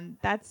Swan,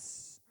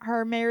 that's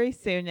her Mary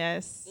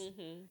Sue-ness.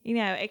 Mm-hmm. You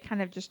know, it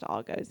kind of just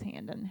all goes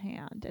hand in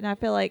hand. And I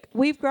feel like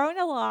we've grown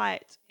a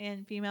lot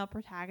in female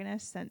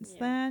protagonists since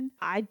then.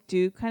 I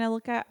do kind of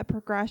look at a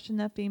progression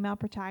of female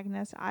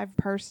protagonists I've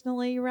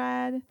personally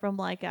read from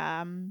like,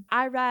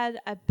 I read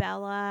a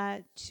Bella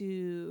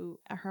to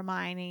a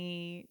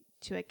Hermione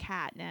to a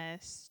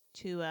Katniss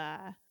to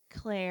a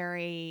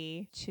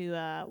Clary to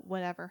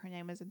whatever her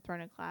name is in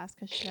Throne of Glass,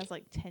 because she has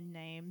like 10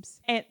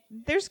 names. And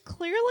there's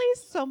clearly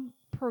some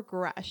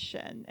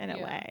progression in a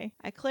Yeah. way.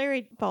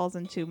 Clary falls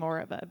into more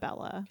of a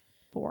Bella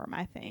form,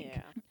 I think.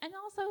 Yeah. And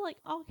also, like,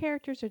 all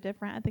characters are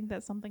different. I think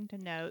that's something to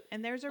note.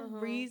 And there's a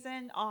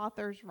reason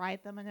authors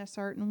write them in a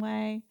certain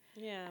way.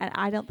 Yeah. And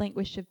I don't think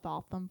we should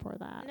fault them for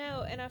that.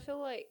 No, and I feel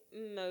like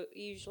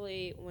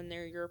usually when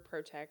they're your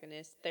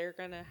protagonist, they're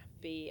gonna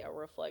be a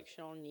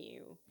reflection on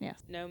you.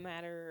 Yes. No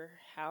matter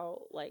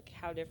how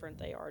different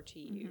they are to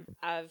you.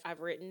 I've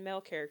written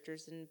male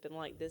characters and been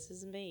like, this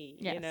is me.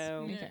 Yes. You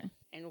know. Me too.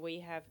 And we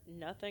have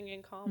nothing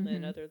in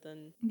common other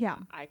than Yeah.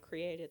 I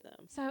created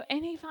them. So,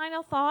 any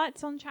final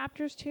thoughts on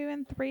chapters 2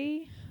 and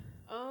 3?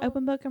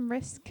 Open Book and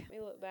Risk. Let me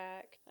look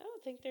back. I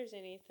don't think there's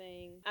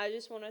anything. I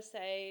just want to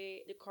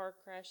say the car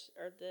crash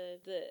or the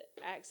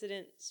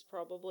accident's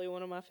probably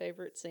one of my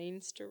favorite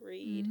scenes to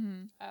read.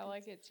 I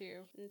like it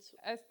too.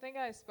 I think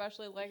I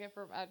especially like it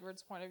from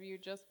Edward's point of view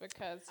just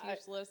because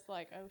he's just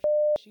like, oh,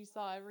 she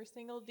saw every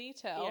single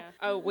detail. Yeah.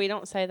 Oh, we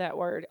don't say that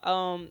word.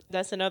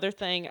 That's another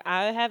thing.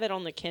 I have it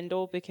on the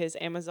Kindle because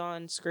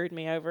Amazon screwed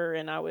me over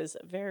and I was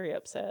very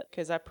upset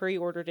because I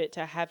pre-ordered it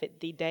to have it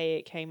the day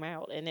it came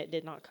out and it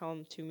did not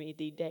come to me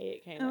the day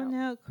it came out. Oh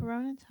no,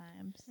 Corona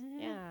times.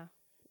 Yeah.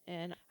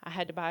 And I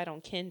had to buy it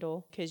on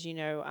Kindle because,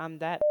 I'm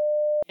that.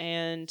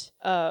 And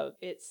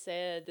it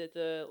said that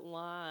the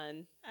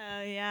line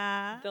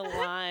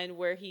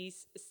where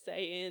he's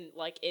saying,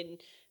 like, in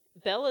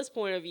Bella's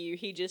point of view,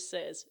 he just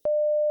says,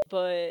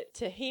 but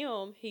to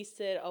him, he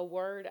said a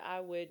word I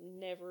would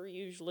never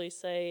usually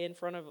say in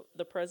front of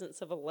the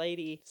presence of a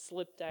lady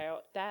slipped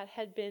out. That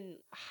had been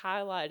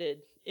highlighted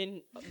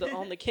on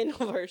the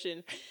Kindle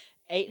version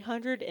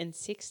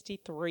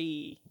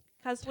 863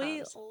 Because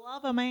we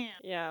love a man.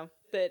 Yeah,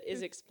 that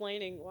is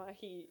explaining why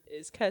he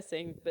is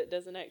cussing but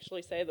doesn't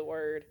actually say the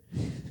word.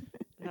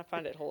 And I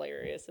find it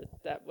hilarious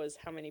that was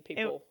how many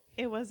people.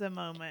 It was a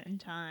moment in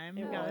time.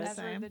 It was.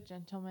 Edward the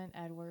gentleman,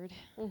 Edward.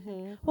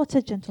 What's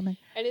a gentleman?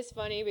 And it's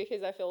funny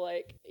because I feel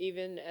like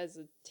even as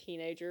a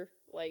teenager,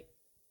 like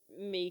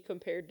me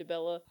compared to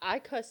Bella, I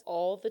cuss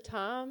all the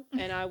time.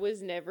 And I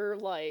was never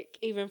like,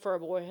 even for a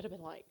boy, I'd have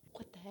been like,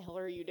 what the hell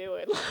are you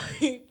doing?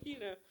 Like,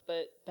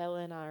 But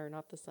Bella and I are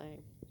not the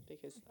same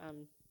because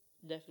I'm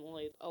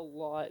definitely a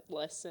lot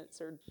less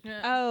censored.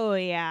 Oh,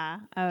 yeah.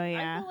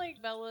 I feel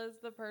like Bella's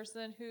the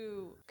person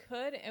who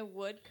could and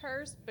would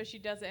curse, but she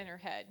does it in her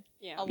head.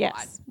 Yeah. A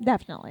Yes, lot.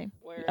 definitely.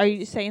 Whereas, Are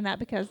you saying that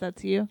because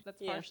that's you?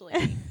 That's Yeah. partially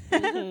me.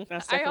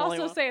 That's I definitely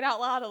also one. say it out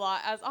loud a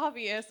lot, as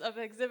obvious of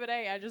Exhibit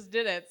A. I just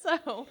did it,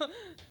 so.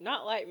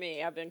 Not like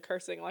me. I've been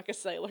cursing like a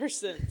sailor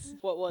since,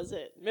 what was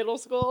it, middle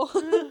school?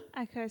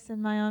 I curse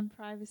in my own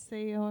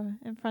privacy or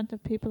in front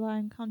of people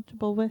I'm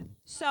comfortable with.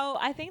 So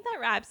I think that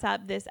wraps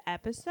up this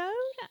episode.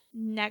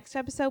 Next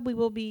episode, we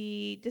will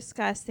be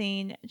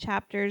discussing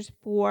chapters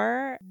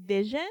 4,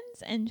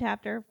 Visions, and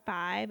chapter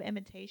 5,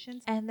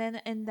 Imitations. And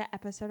then in the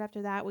episode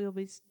after that, we will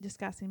be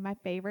discussing my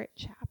favorite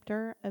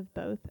chapter of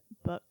both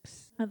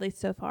books, at least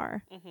so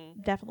far.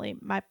 Definitely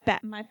my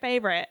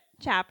favorite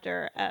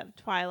chapter of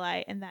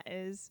Twilight, and that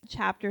is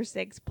chapter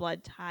 6,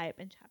 Blood Type,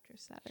 and chapter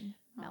 7,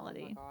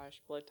 Melody. Oh my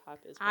gosh, Blood Type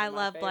is I one of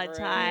my love Blood favorites.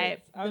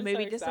 Type. I'm The movie so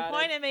excited.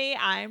 disappointed me.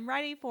 I'm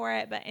ready for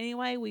it. But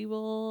anyway, we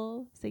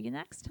will see you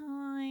next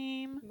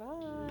time.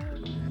 Bye.